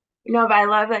 No, but I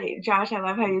love that, Josh. I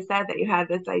love how you said that you had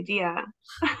this idea.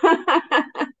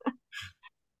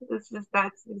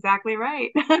 That's exactly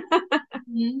right.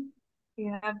 Mhm.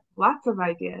 You have lots of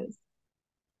ideas.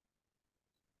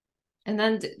 And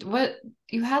then what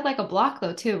you had like a block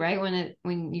though too, right?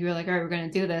 When you were like, all right, we're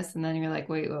gonna do this, and then you're like,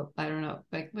 wait, well, I don't know.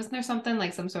 Like, wasn't there something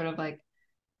like some sort of like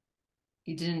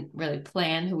you didn't really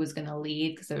plan who was gonna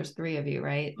lead because there was three of you,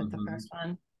 right? At the Mhm. first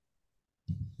one.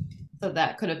 So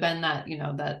that could have been that,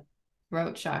 that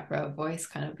throat chakra voice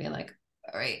kind of being like,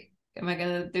 all right, am I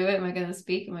gonna do it? Am I gonna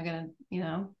speak? Am I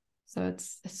gonna? So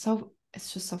it's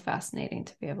just so fascinating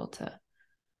to be able to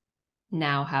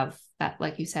now have that,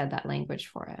 like you said, that language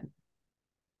for it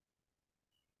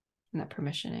and that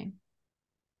permissioning.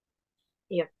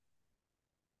 Yeah.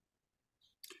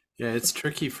 Yeah, it's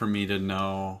tricky for me to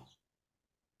know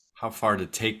how far to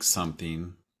take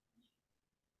something.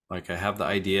 Like, I have the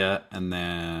idea and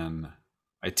then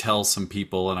I tell some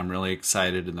people and I'm really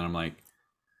excited, and then I'm like,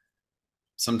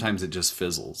 sometimes it just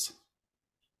fizzles.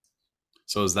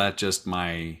 So is that just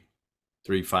my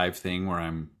 3-5 thing where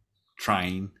I'm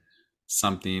trying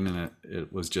something and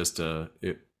it was just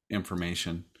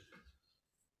information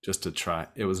just to try?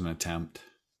 It was an attempt.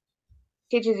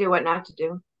 Teaches you what not to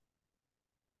do.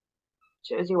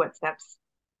 Shows you what steps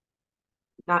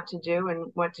not to do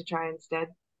and what to try instead.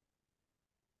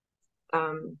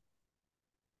 Um,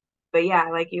 but yeah,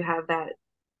 like you have that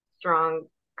strong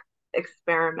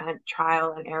experiment,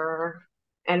 trial and error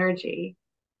energy.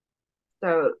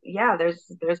 So yeah, there's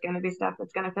going to be stuff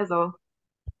that's going to fizzle,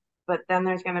 but then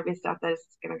there's going to be stuff that's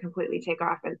going to completely take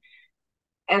off. And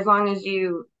as long as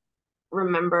you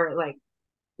remember, like,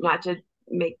 not to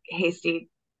make hasty,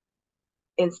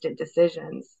 instant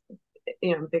decisions,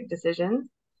 big decisions.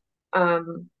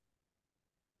 Um,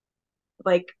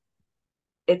 like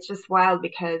it's just wild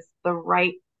because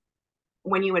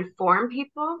when you inform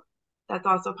people, that's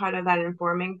also part of that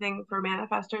informing thing for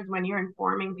manifestors. When you're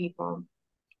informing people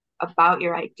about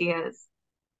your ideas,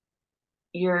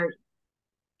 you're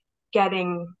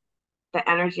getting the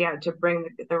energy out to bring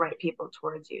the right people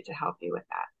towards you to help you with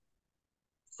that.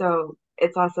 So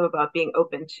it's also about being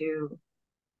open to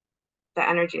the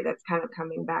energy that's kind of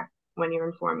coming back when you're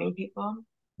informing people.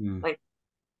 Mm. Like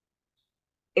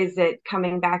is it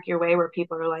coming back your way where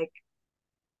people are like,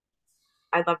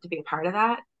 I'd love to be a part of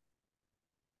that?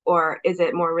 Or is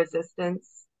it more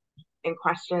resistance and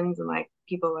questions and like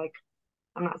people like,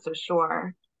 I'm not so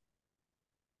sure?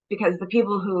 Because the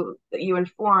people who you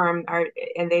inform are,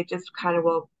 and they just kind of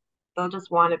will, they'll just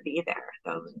want to be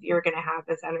there. You're going to have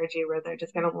this energy where they're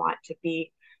just going to want to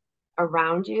be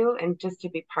around you and just to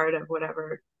be part of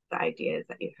whatever the idea is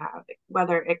that you have,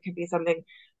 whether it could be something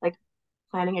like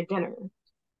planning a dinner,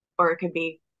 or it could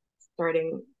be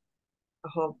starting a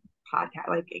whole podcast,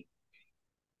 like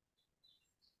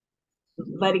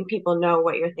letting people know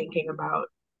what you're thinking about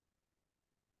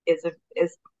is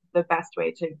the best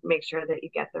way to make sure that you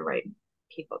get the right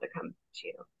people to come to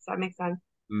you. Does that make sense?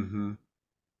 Mm-hmm.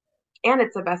 And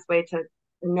it's the best way to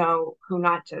know who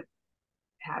not to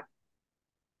have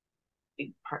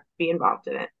be involved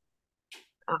in it.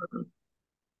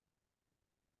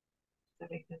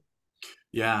 That makes sense.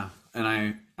 Yeah, and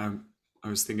I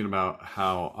was thinking about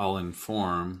how I'll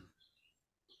inform,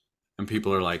 and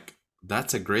people are like,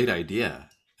 "That's a great idea,"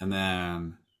 and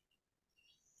then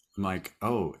I'm like,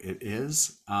 "Oh, it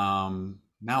is. Now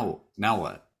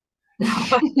what?"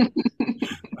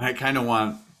 I kind of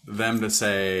want them to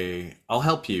say, "I'll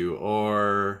help you,"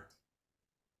 or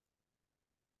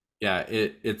yeah,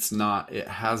 it's not. It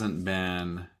hasn't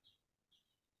been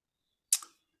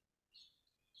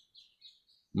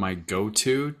my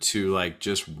go-to to like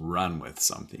just run with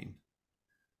something.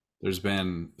 There's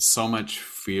been so much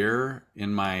fear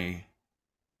in my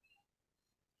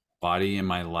body, in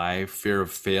my life, fear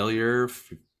of failure,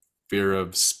 fear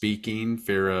of speaking,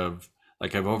 fear of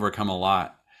like I've overcome a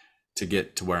lot to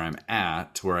get to where I'm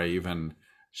at, to where I even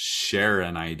share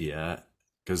an idea,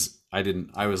 because I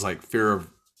was like fear of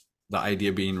the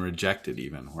idea being rejected,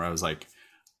 even where I was like,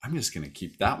 I'm just going to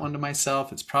keep that one to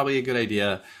myself. It's probably a good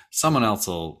idea. Someone else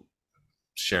will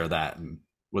share that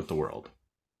with the world.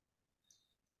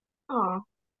 Oh,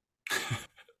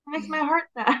 makes my heart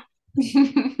sad.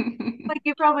 Like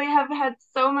you probably have had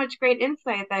so much great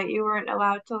insight that you weren't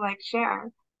allowed to like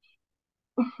share,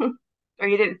 or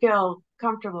you didn't feel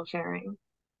comfortable sharing.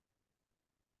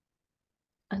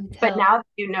 But Until now that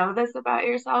you know this about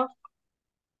yourself,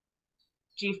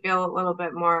 do you feel a little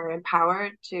bit more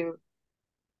empowered to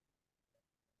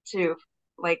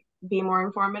like be more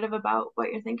informative about what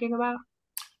you're thinking about?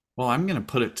 Well, I'm going to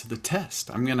put it to the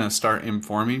test. I'm going to start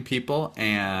informing people,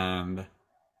 and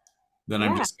then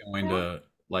I'm Yeah. just going Yeah. to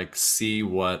like see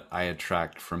what I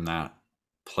attract from that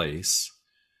place.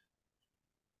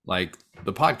 Like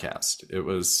the podcast, it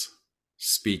was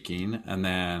speaking, and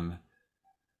then,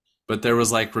 but there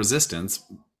was like resistance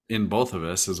in both of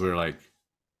us as we were like,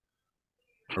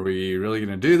 are we really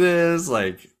going to do this?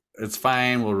 Like, it's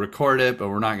fine. We'll record it, but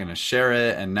we're not going to share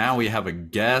it. And now we have a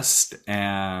guest.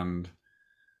 And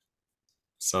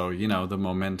so, the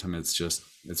momentum,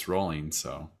 it's rolling.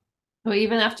 So, well,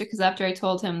 even after, because after I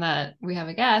told him that we have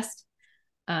a guest,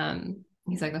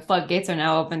 he's like, the floodgates are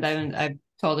now opened. I've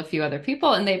told a few other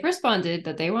people, and they've responded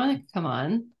that they want to come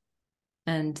on.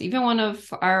 And even one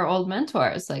of our old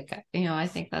mentors, like, I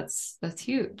think that's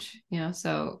huge.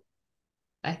 So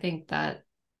I think that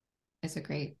is a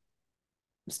great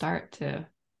start to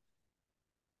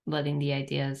letting the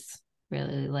ideas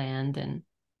really land and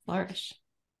flourish.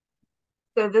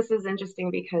 So this is interesting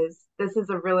because this is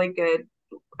a really good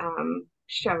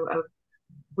show of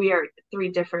we are three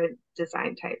different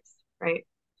design types, right?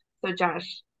 So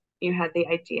Josh, you had the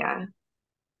idea.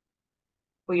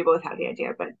 Well, you both had the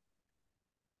idea, but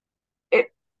it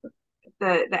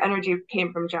the energy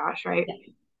came from Josh, right? Yeah.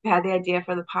 You had the idea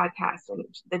for the podcast, and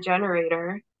the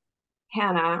generator,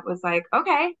 Hannah, was like,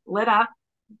 "Okay, lit up.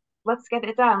 Let's get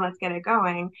it done. Let's get it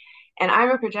going." And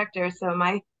I'm a projector, so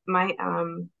my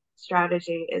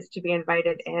strategy is to be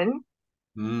invited in.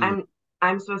 mm,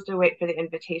 I'm supposed to wait for the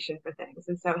invitation for things,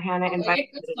 and so Oh, what are your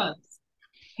goosebumps?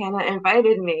 Hannah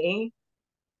invited me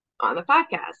on the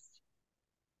podcast.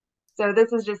 So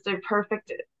this is just a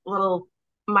perfect little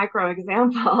micro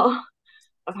example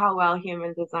of how well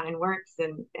human design works,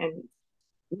 and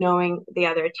knowing the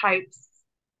other types.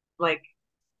 Like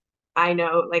I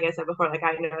know, like I said before, like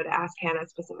I know to ask Hannah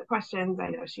specific questions. I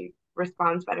know she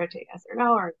responds better to yes or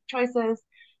no or choices,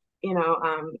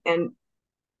 and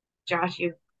Josh,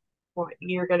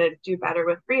 you're gonna do better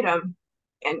with freedom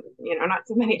and not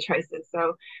so many choices.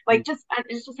 So like just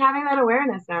it's just having that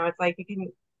awareness now. It's like you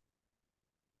can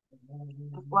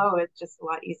flow. It's just a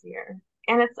lot easier,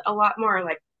 and it's a lot more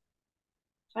like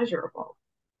pleasurable,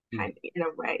 kind of in a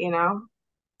way.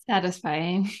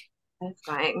 Satisfying.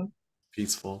 Satisfying,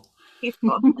 peaceful.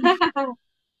 peaceful.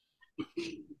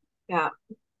 Yeah.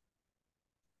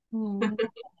 Mm.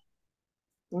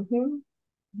 Hmm.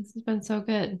 This has been so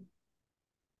good.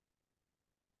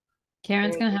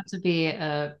 Karen's Very gonna good. have to be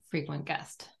a frequent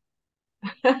guest.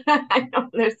 I know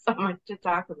there's so much to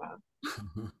talk about.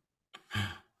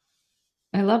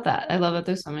 I love that. I love that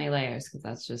there's so many layers because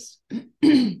that's just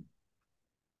sorry.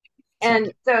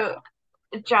 And so,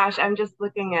 Josh, I'm just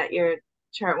looking at your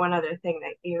chart. One other thing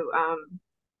that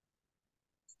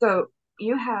so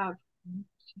you have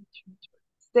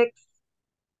 6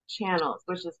 channels,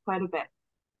 which is quite a bit.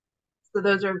 So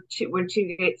those are when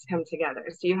 2 gates come together.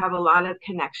 So you have a lot of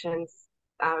connections.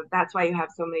 That's why you have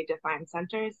so many defined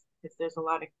centers, because there's a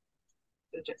lot of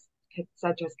just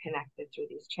centers connected through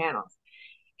these channels.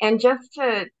 And just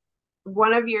to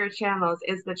one of your channels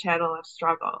is the channel of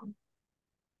struggle.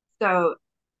 So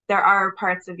there are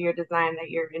parts of your design that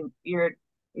you're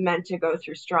meant to go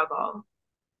through struggle.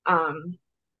 Um,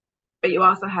 but you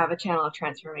also have a channel of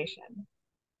transformation.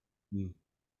 Mm.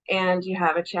 And you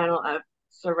have a channel of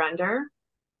surrender,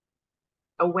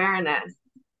 awareness,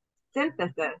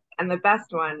 synthesis, and the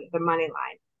best one, the money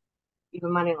line. You have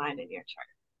a money line in your chart,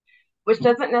 which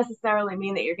doesn't necessarily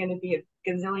mean that you're going to be a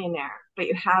gazillionaire, but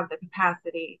you have the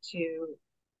capacity to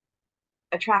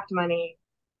attract money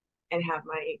and have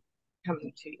money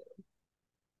coming to you.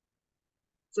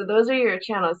 So those are your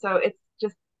channels. So it's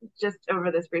just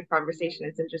over this brief conversation,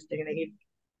 it's interesting that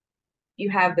you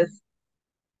have this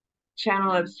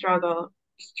channel of struggle,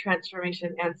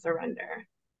 transformation, and surrender.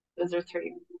 Those are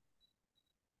 3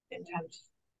 intense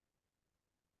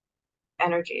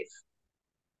energies.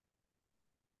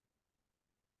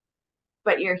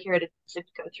 But you're here to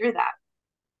go through that.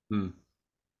 Hmm.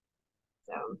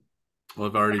 So Well,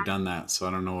 I've already done that, so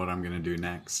I don't know what I'm going to do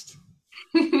next.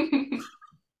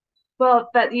 well,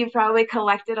 but you've probably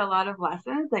collected a lot of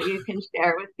lessons that you can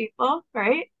share with people,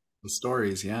 right? The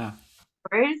stories, yeah.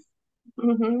 Stories.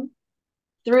 Mm-hmm.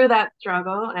 Through that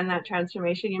struggle and that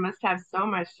transformation, you must have so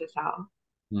much to tell.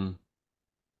 Hmm.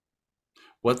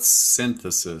 What's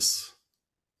synthesis?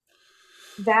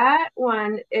 That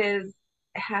one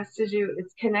has to do,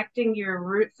 it's connecting your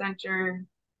root center.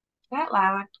 Is that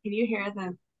loud? Can you hear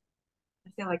the? I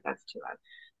feel like that's too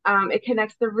loud. It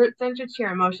connects the root center to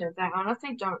your emotions. I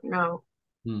honestly don't know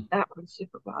Hmm. that one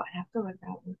super well. I have to look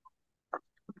that one.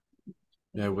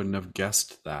 Yeah, I wouldn't have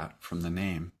guessed that from the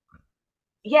name.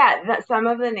 Yeah, that some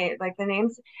of the names, like the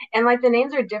names, and like the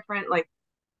names are different, like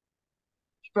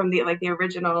from the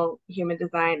original human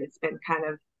design. It's been kind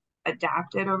of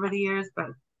adapted over the years, but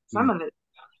Hmm. some of it,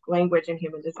 language in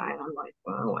human design, I'm like,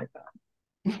 oh my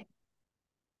god.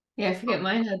 Yeah, I forget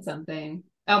mine had something.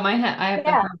 Oh, mine had I have the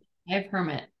Yeah, I have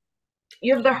hermit.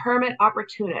 you have the hermit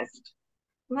opportunist.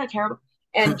 Isn't that terrible?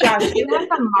 And Josh, you have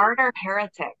the martyr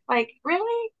heretic. Like,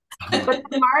 really? But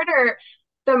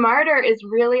the martyr is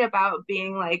really about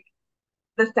being like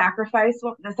the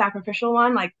sacrificial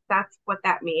one. Like that's what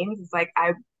that means. It's like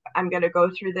I'm gonna go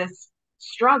through this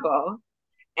struggle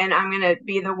and I'm gonna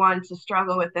be the one to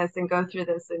struggle with this and go through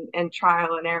this and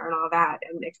trial and error and all that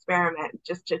and experiment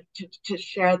just to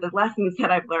share the lessons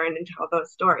that I've learned and tell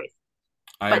those stories.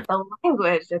 I But the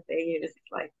language that they use is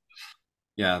like,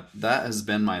 Yeah, that has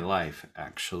been my life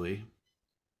actually.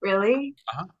 really?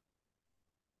 Uh-huh.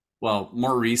 Well,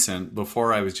 more recent,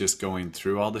 before I was just going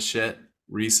through all the shit.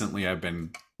 Recently, I've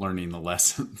been learning the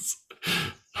lessons.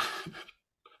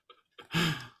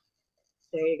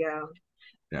 There you go.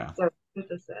 Yeah. So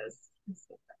synthesis.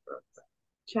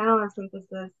 Channel of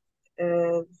synthesis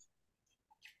is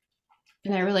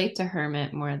And I relate to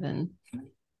hermit more than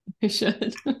I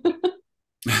should.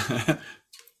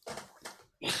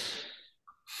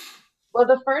 well,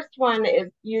 the first one is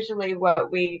usually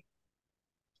what we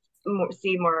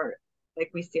see more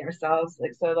like we see ourselves.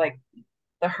 Like so, like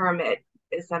the hermit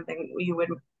is something you would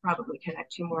probably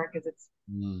connect to more because it's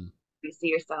Mm. you see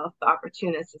yourself. The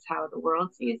opportunist is how the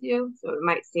world sees you, so it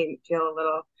might feel a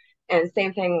little. And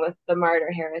same thing with the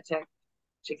martyr heretic,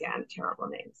 which again, terrible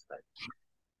names, but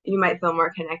you might feel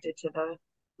more connected to the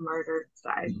martyr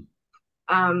side. Mm.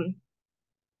 Um,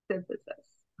 synthesis,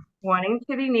 wanting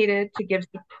to be needed to give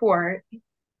support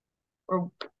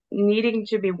or needing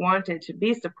to be wanted to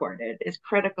be supported is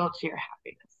critical to your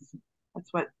happiness.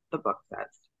 That's what the book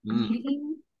says.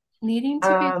 Mm. Needing to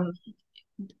be Um,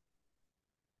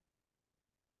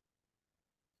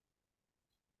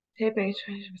 taping,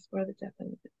 trying to explore the depth of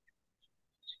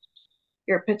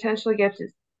your potential gift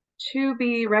is to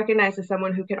be recognized as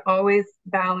someone who can always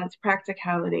balance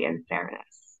practicality and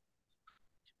fairness.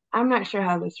 I'm not sure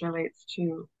how this relates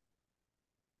to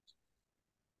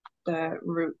the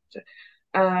root.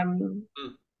 Um,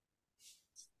 Mm.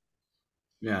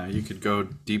 Yeah, you could go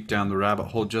deep down the rabbit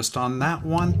hole just on that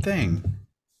one thing.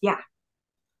 yeah,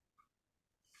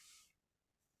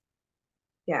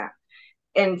 Yeah.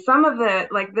 And some of the,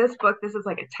 like this book, this is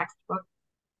like a textbook.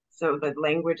 So the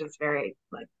language is very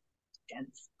like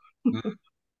dense.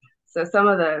 So some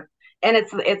of the, and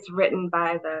it's written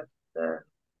by the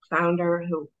founder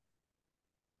who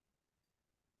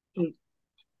he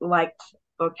liked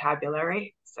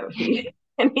vocabulary. So he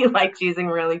and he liked using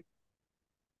really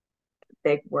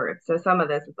big words. So some of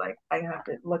this is like I have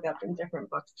to look up in different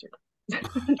books to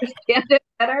understand it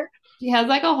better. She has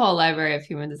like a whole library of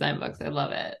human design books. I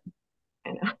love it.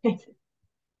 I know.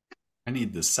 I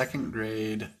need the second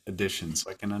grade edition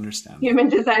so I can understand it. Human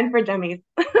design for dummies.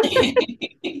 That's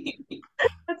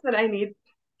what I need.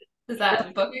 Does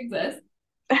that book exist?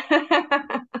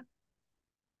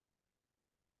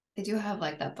 They do have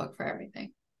like that book for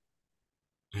everything.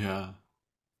 Yeah.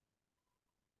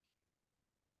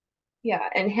 Yeah,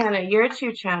 and Hannah, your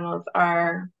two channels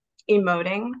are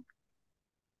emoting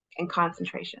and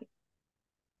concentration.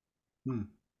 Hmm.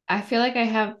 I feel like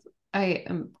I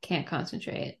can't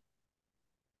concentrate.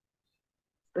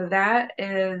 So that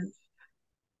is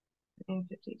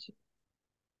 52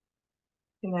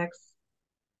 connects.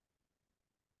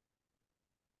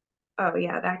 Oh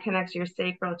yeah, that connects your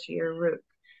sacral to your root.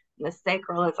 And the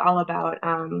sacral is all about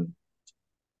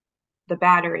the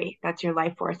battery. That's your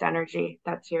life force energy.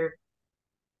 That's your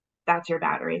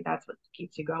battery. That's what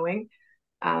keeps you going.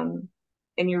 Um,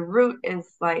 and your root is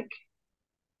like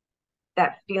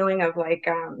that feeling of like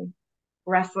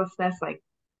restlessness, like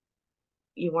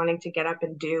you wanting to get up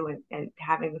and do and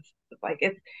having this like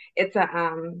it's a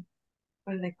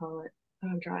what do they call it? Oh,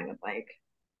 I'm drawing a blank.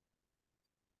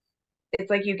 It's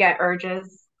like you get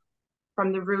urges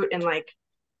from the root and like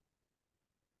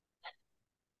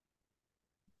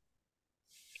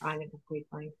drawing a complete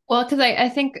blank. Well, because I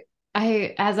think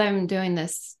as I'm doing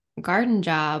this garden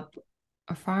job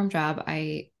or farm job,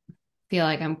 I feel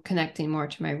like I'm connecting more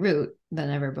to my root than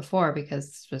ever before because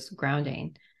it's just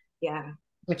grounding. Yeah.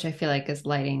 Which I feel like is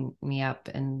lighting me up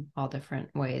in all different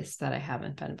ways that I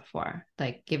haven't been before,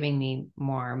 like giving me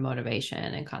more motivation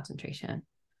and concentration.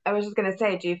 I was just gonna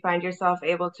say, do you find yourself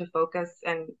able to focus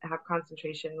and have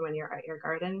concentration when you're at your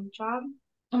garden job?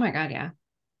 Oh my God, yeah.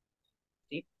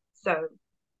 So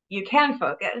you can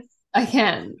focus. I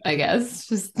can, I guess.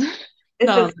 Just It's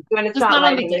not, just when it's just not not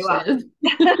on the lighting you up. dishes.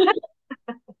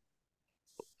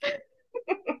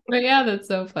 But yeah, that's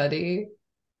so funny.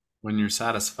 When you're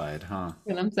satisfied, huh?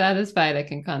 When I'm satisfied, I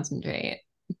can concentrate.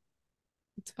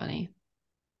 It's funny.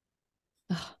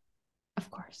 Oh,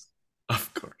 of course.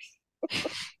 Of course.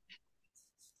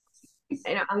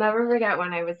 I know, I'll never forget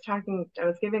when I was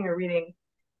giving a reading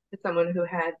to someone who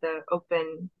had the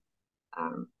open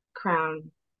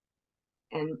crown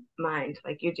and mind,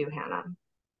 like you do, Hannah.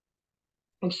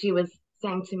 And she was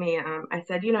saying to me, I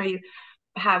said, you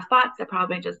have thoughts that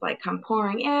probably just like come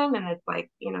pouring in, and it's like,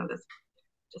 this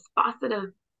just faucet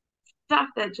of stuff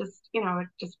that just, it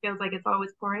just feels like it's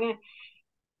always pouring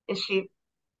in. And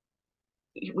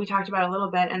we talked about it a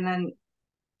little bit, and then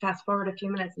fast forward a few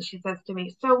minutes, and she says to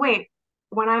me, so wait,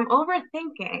 when I'm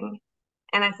overthinking,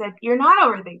 and I said, you're not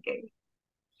overthinking.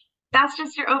 That's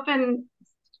just your open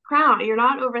crown. You're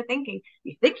not overthinking.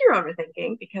 You think you're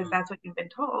overthinking because that's what you've been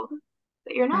told,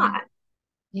 but you're Right. not.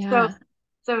 So, Yeah.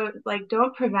 so like,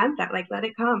 don't prevent that. Like, let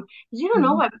it come because you don't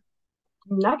know what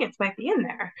nuggets might be in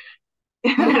there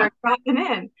that Yeah. are dropping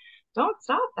in. Don't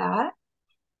stop that.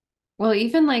 Well,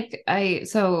 even like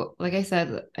like I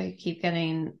said, I keep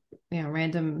getting,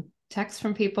 random texts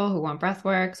from people who want breath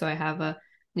work. So I have a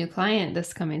new client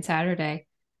this coming Saturday.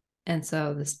 And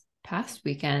so this past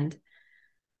weekend,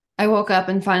 I woke up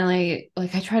and finally,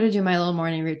 like, I try to do my little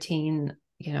morning routine,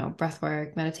 breath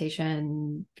work,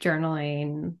 meditation,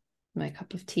 journaling, my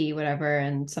cup of tea, whatever.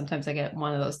 And sometimes I get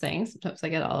one of those things. Sometimes I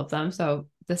get all of them. So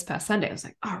this past Sunday, I was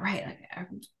like, all right,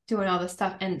 I'm doing all this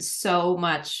stuff. And so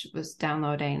much was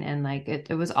downloading. And like,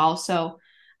 it was also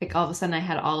like, all of a sudden I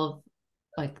had all of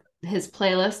like his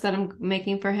playlist that I'm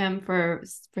making for him for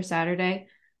Saturday.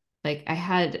 Like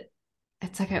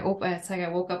it's like I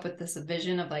woke up with this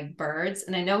vision of like birds,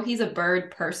 and I know he's a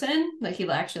bird person. Like he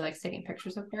actually likes taking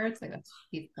pictures of birds. Like that's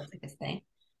like his thing.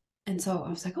 And so I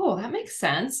was like, oh, that makes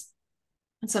sense.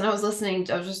 And so I was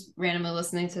just randomly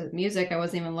listening to music. I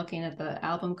wasn't even looking at the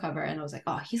album cover, and I was like,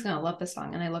 oh, he's gonna love this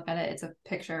song. And I look at it, it's a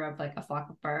picture of like a flock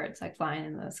of birds like flying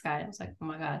in the sky. I was like, oh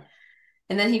my God.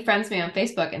 And then he friends me on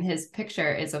Facebook, and his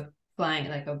picture is a flying,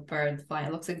 like a bird flying.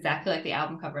 It looks exactly like the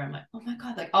album cover. I'm like, oh my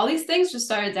God, like all these things just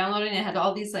started downloading. It had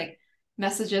all these like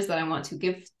messages that I want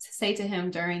to say to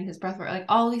him during his breath work. Like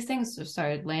all these things just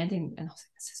started landing. And I was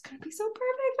like, this is going to be so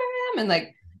perfect for him. And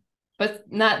like, but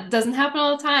doesn't happen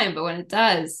all the time. But when it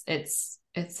does, it's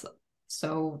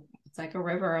like a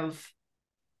river of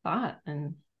thought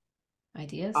and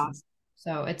ideas. Awesome.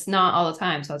 So it's not all the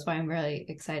time. So that's why I'm really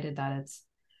excited that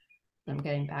I'm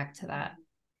getting back to that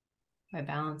by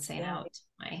balancing out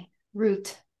my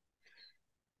route.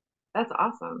 That's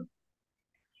awesome.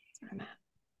 That's where I'm at.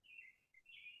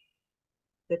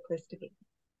 Good place to be.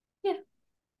 Yeah.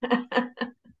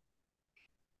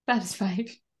 Satisfied.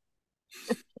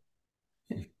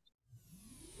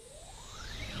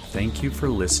 Thank you for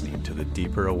listening to the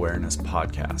Deeper Awareness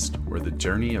podcast, where the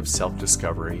journey of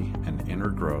self-discovery and inner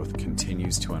growth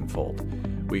continues to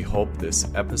unfold. We hope this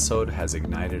episode has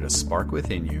ignited a spark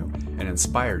within you and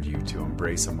inspired you to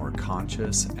embrace a more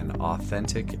conscious and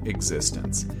authentic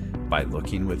existence by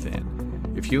looking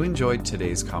within. If you enjoyed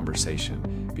today's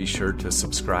conversation, be sure to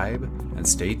subscribe and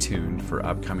stay tuned for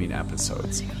upcoming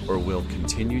episodes, where we'll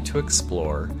continue to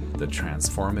explore the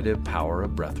transformative power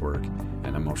of breathwork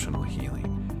and emotional healing.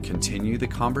 Continue the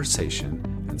conversation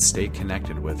and stay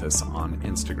connected with us on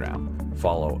Instagram.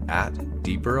 Follow at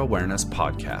Deeper Awareness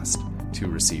Podcast to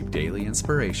receive daily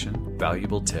inspiration,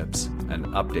 valuable tips, and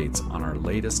updates on our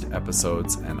latest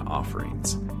episodes and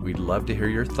offerings. We'd love to hear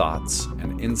your thoughts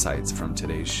and insights from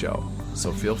today's show,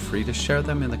 so feel free to share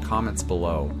them in the comments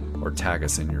below or tag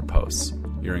us in your posts.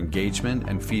 Your engagement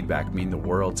and feedback mean the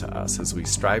world to us as we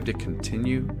strive to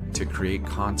continue to create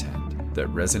content that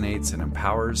resonates and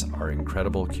empowers our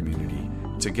incredible community.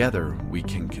 Together, we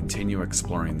can continue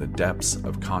exploring the depths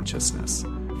of consciousness,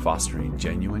 fostering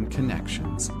genuine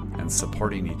connections, and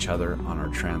supporting each other on our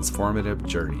transformative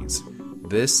journeys.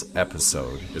 This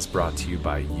episode is brought to you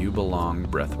by You Belong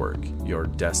Breathwork, your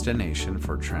destination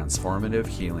for transformative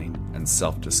healing and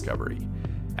self-discovery.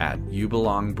 At You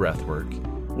Belong Breathwork,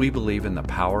 we believe in the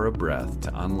power of breath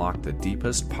to unlock the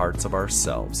deepest parts of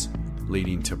ourselves,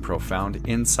 leading to profound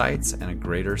insights and a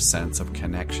greater sense of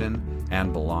connection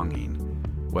and belonging.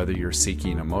 Whether you're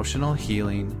seeking emotional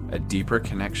healing, a deeper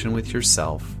connection with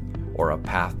yourself, or a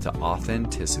path to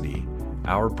authenticity,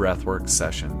 our breathwork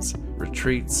sessions,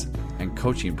 retreats, and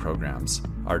coaching programs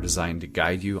are designed to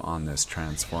guide you on this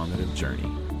transformative journey.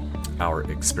 Our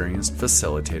experienced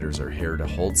facilitators are here to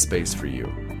hold space for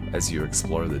you as you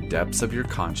explore the depths of your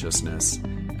consciousness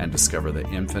and discover the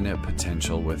infinite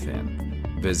potential within.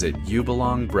 Visit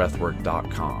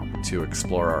youbelongbreathwork.com to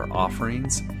explore our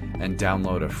offerings and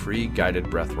download a free guided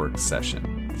breathwork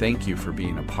session. Thank you for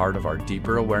being a part of our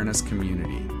Deeper Awareness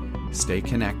community. Stay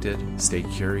connected, stay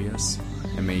curious,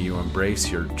 and may you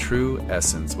embrace your true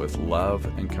essence with love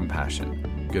and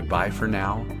compassion. Goodbye for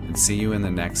now, and see you in the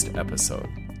next episode.